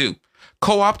 That's all they do.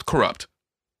 Co-opt, corrupt.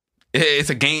 It's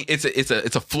a game. It's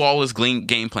a flawless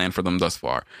game plan for them thus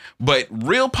far. But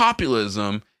real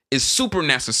populism is super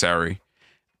necessary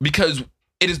because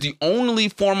it is the only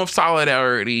form of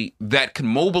solidarity that can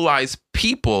mobilize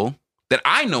people that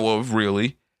I know of,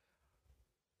 really,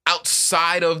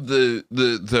 outside of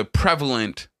the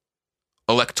prevalent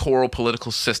electoral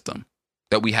political system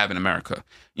that we have in America,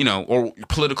 or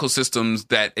political systems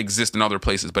that exist in other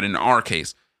places. But in our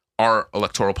case, our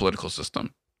electoral political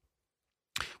system.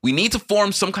 We need to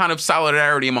form some kind of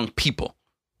solidarity among people.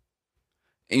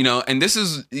 And this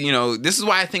is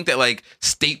why I think that like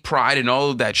state pride and all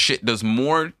of that shit does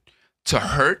more to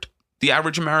hurt the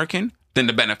average American than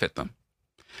to benefit them.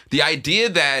 The idea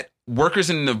that workers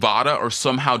in Nevada are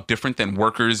somehow different than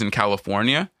workers in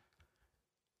California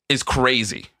is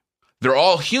crazy. They're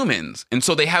all humans. And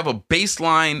so they have a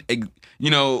baseline,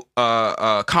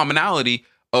 commonality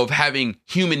of having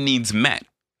human needs met.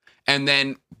 And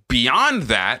then beyond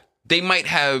that, they might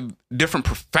have different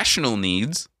professional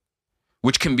needs,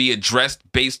 which can be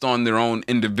addressed based on their own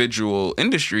individual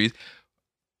industries.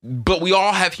 But we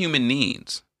all have human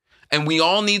needs. And we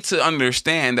all need to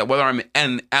understand that whether I'm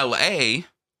in LA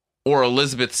or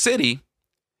Elizabeth City,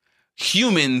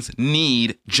 humans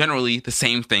need generally the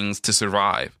same things to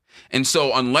survive. And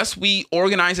so unless we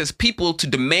organize as people to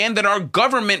demand that our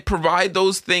government provide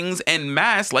those things en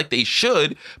masse like they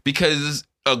should, because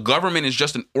a government is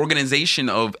just an organization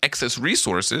of excess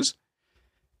resources,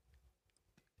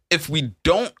 if we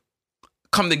don't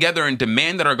come together and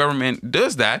demand that our government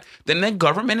does that, then that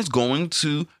government is going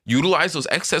to utilize those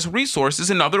excess resources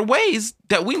in other ways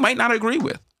that we might not agree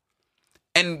with.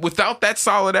 And without that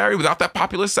solidarity, without that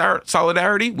populist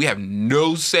solidarity, we have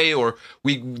no say, or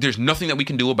there's nothing that we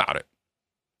can do about it.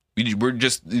 We're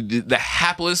just the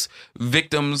hapless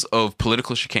victims of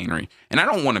political chicanery. And I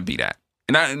don't want to be that.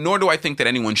 Nor do I think that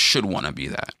anyone should want to be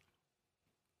that.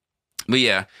 But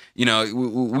yeah,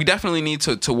 we definitely need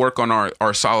to work on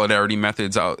our solidarity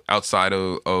methods outside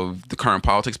of the current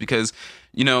politics, because,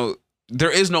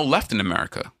 there is no left in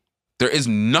America. There is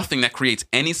nothing that creates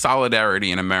any solidarity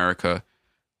in America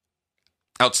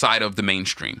outside of the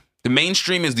mainstream. The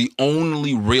mainstream is the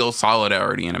only real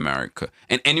solidarity in America,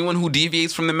 and anyone who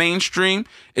deviates from the mainstream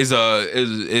is an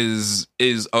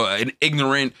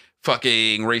ignorant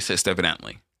fucking racist,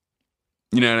 evidently.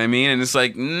 You know what I mean? And it's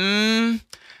like,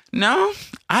 no,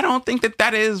 I don't think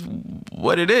that is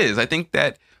what it is. I think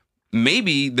that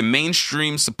maybe the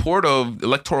mainstream support of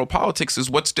electoral politics is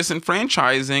what's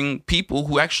disenfranchising people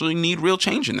who actually need real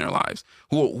change in their lives,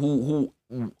 who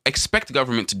expect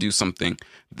government to do something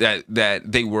that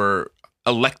they were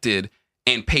elected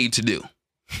and paid to do.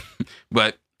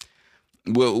 But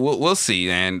we'll see.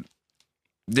 And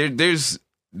there's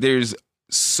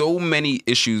so many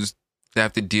issues that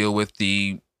have to deal with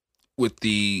the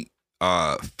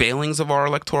failings of our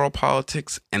electoral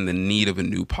politics and the need of a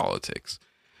new politics.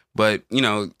 But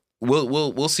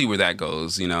we'll see where that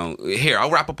goes. Here, I'll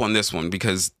wrap up on this one,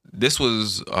 because this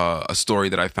was a story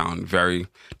that I found very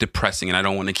depressing, and I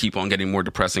don't want to keep on getting more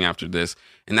depressing after this.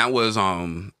 And that was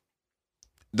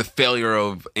the failure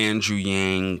of Andrew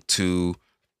Yang to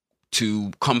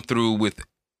come through with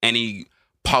any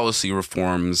policy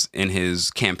reforms in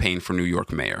his campaign for New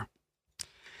York mayor.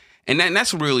 And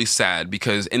that's really sad,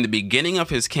 because in the beginning of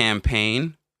his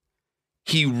campaign,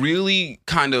 he really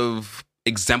kind of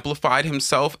exemplified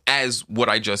himself as what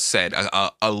I just said,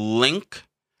 a link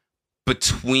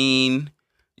between,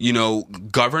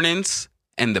 governance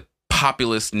and the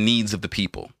populist needs of the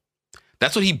people.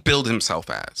 That's what he billed himself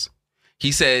as.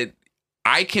 He said,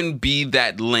 I can be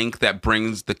that link that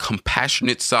brings the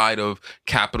compassionate side of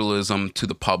capitalism to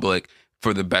the public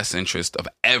for the best interest of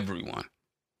everyone.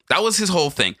 That was his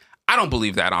whole thing. I don't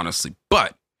believe that, honestly,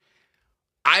 but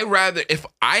if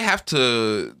I have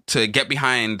to get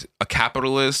behind a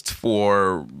capitalist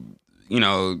for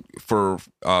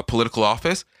political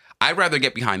office, I'd rather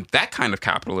get behind that kind of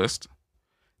capitalist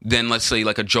than, let's say,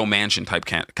 like a Joe Manchin type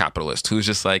capitalist who's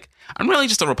just like, I'm really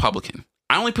just a Republican.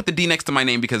 I only put the D next to my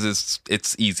name because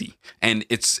it's easy and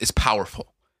it's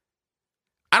powerful.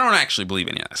 I don't actually believe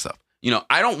any of that stuff.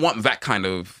 I don't want that kind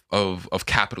of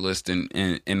capitalist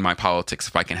in my politics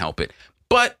if I can help it.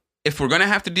 But if we're going to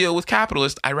have to deal with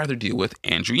capitalists, I'd rather deal with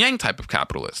Andrew Yang type of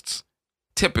capitalists,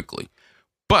 typically.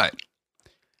 But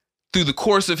through the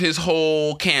course of his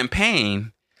whole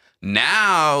campaign,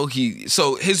 now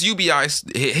his UBI,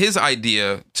 his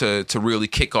idea to really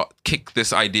kick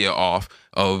this idea off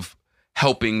of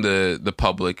helping the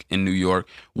public in New York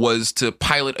was to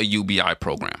pilot a UBI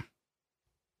program.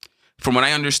 From what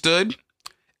I understood,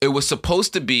 it was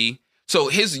supposed to be, so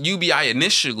his UBI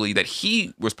initially that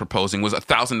he was proposing was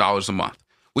 $1,000 a month,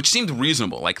 which seemed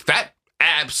reasonable. Like, that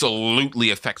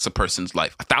absolutely affects a person's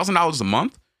life. $1,000 a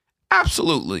month?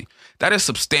 Absolutely. That is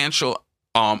substantial,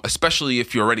 especially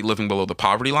if you're already living below the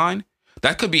poverty line.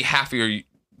 That could be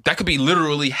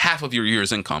literally half of your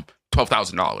year's income,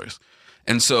 $12,000.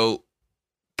 And so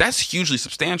that's hugely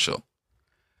substantial.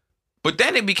 But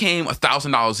then it became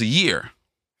 $1,000 a year.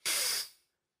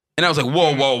 And I was like,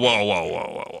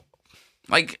 whoa.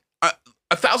 Like,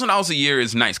 $1,000 a year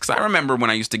is nice. Because I remember when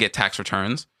I used to get tax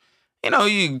returns. You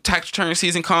know, tax return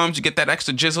season comes, you get that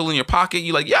extra jizzle in your pocket.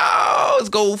 You're like, yo, let's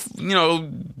go,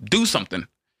 do something.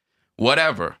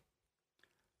 Whatever.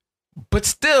 But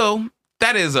still,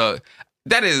 that is a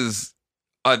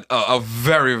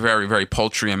very, very, very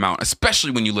paltry amount, especially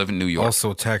when you live in New York.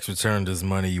 Also, tax returned is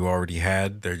money you already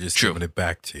had. They're just giving it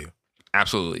back to you.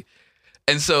 Absolutely.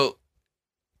 And so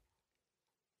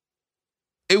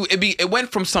it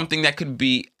went from something that could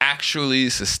be actually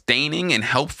sustaining and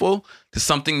helpful to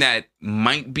something that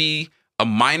might be a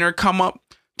minor come up,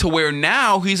 to where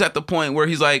now he's at the point where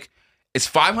he's like, it's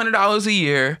 $500 a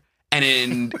year,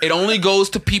 and it only goes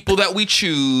to people that we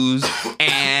choose,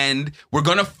 and we're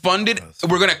going to fund it.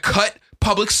 We're going to cut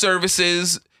public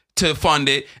services to fund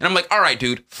it. And I'm like, all right,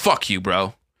 dude, fuck you,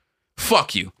 bro.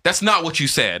 Fuck you. That's not what you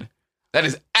said. That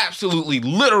is absolutely,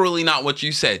 literally not what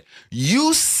you said.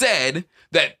 You said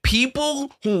that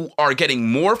people who are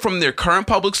getting more from their current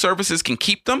public services can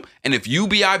keep them. And if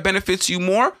UBI benefits you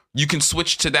more, you can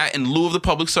switch to that in lieu of the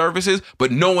public services,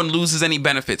 but no one loses any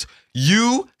benefits.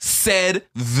 You said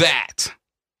that.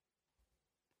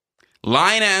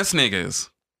 Lying ass niggas.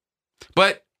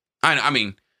 But, I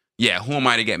mean, yeah, who am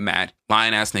I to get mad?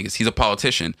 Lying ass niggas. He's a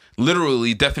politician.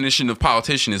 Literally, definition of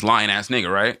politician is lying ass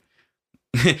nigga, right?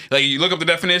 Like, you look up the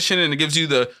definition and it gives you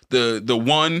the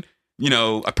one,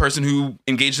 a person who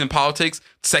engages in politics.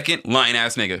 Second, lying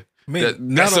ass nigga. I mean,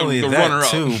 not only that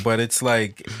too, but it's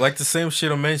like the same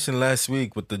shit I mentioned last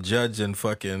week with the judge and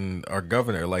fucking our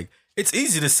governor. Like, it's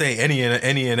easy to say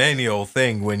any old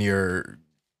thing when you're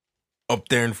up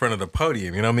there in front of the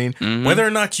podium. You know what I mean? Mm-hmm. Whether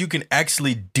or not you can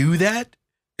actually do that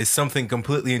is something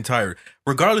completely entire,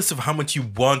 regardless of how much you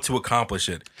want to accomplish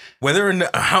it. Whether or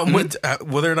not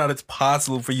whether or not it's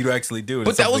possible for you to actually do it.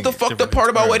 But that was the fucked up part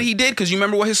about what he did, because you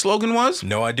remember what his slogan was?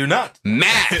 No, I do not.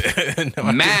 Math.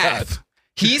 No, math.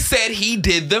 He said he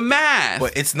did the math.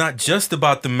 But it's not just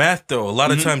about the math, though. A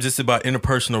lot of times it's about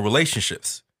interpersonal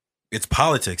relationships. It's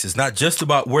politics. It's not just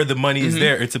about where the money is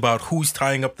there. It's about who's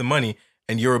tying up the money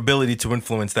and your ability to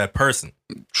influence that person.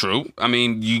 True. I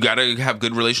mean, you got to have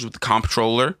good relations with the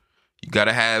comptroller. You got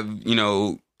to have,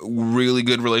 really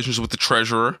good relations with the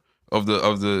treasurer of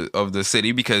the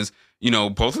city, because,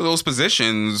 both of those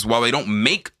positions, while they don't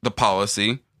make the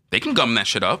policy, they can gum that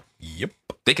shit up. Yep.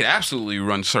 They could absolutely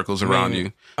run circles around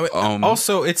you.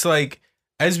 Also, it's like,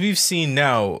 as we've seen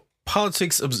now,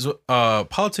 politics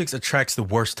attracts the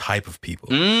worst type of people.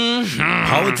 Mm-hmm.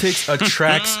 Politics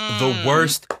attracts the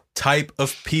worst type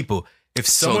of people. If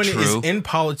someone is in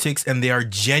politics and they are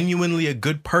genuinely a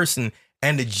good person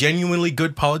and a genuinely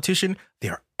good politician, they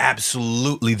are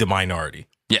absolutely the minority.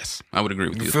 Yes, I would agree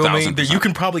with you. You feel me? You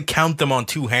can probably count them on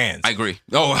two hands. I agree.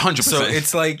 Oh, 100%. So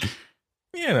it's like,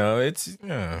 it's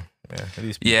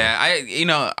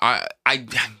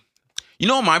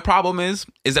what my problem is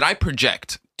that I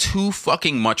project too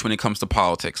fucking much when it comes to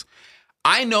politics.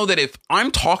 I know that if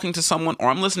I'm talking to someone or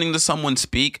I'm listening to someone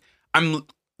speak,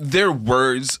 their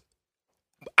words,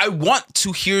 I want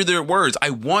to hear their words. I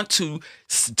want to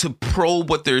probe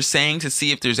what they're saying to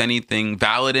see if there's anything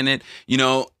valid in it,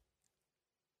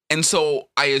 And so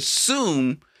I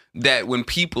assume that when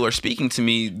people are speaking to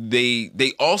me,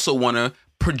 they also want to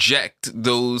project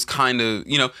those kind of,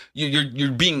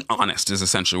 you're being honest is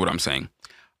essentially what I'm saying.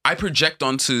 I project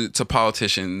onto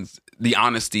politicians the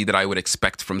honesty that I would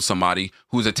expect from somebody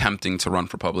who's attempting to run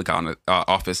for public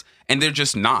office, and they're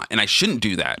just not. And I shouldn't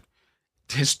do that.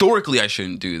 Historically, I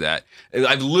shouldn't do that.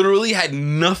 I've literally had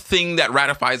nothing that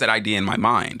ratifies that idea in my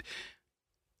mind.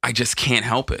 I just can't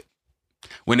help it.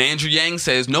 When Andrew Yang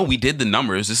says, no, we did the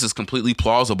numbers, this is completely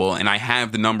plausible, and I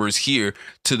have the numbers here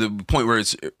to the point where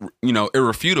it's,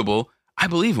 irrefutable, I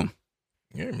believe him.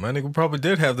 Yeah, my nigga probably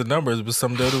did have the numbers, but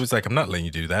some dude was like, I'm not letting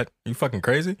you do that. Are you fucking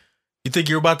crazy? You think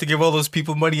you're about to give all those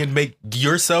people money and make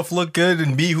yourself look good,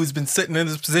 and me, who's been sitting in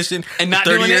this position and not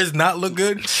 30 years, not look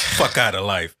good? Fuck out of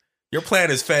life. Your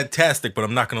plan is fantastic, but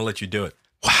I'm not going to let you do it.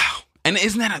 Wow. And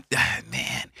isn't that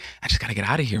man, I just got to get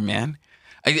out of here, man.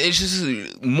 It's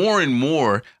just more and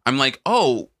more, I'm like,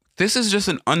 oh, this is just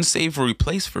an unsavory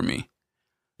place for me.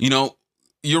 You know,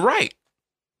 you're right.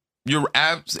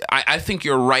 I think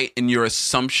you're right in your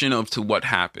assumption as to what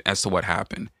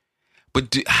happened.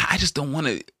 But I just don't want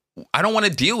to. I don't want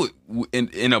to deal with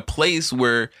in a place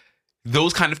where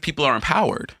those kind of people are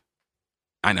empowered.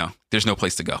 I know. There's no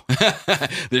place to go.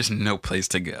 There's no place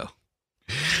to go.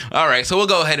 All right, so we'll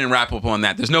go ahead and wrap up on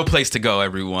that. There's no place to go,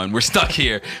 everyone. We're stuck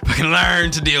here. We can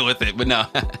learn to deal with it. But no,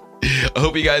 I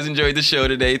hope you guys enjoyed the show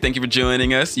today. Thank you for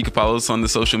joining us. You can follow us on the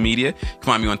social media. You can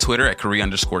find me on Twitter at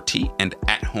Korea_T and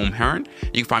at Home Heron.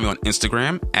 You can find me on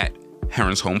Instagram at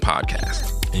Heron's Home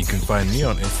Podcast. And you can find me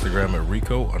on Instagram at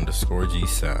Rico_G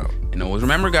Sound. And always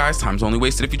remember, guys, time's only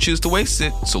wasted if you choose to waste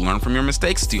it. So learn from your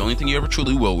mistakes. It's the only thing you ever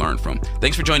truly will learn from.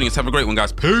 Thanks for joining us. Have a great one,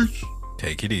 guys. Peace.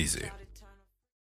 Take it easy.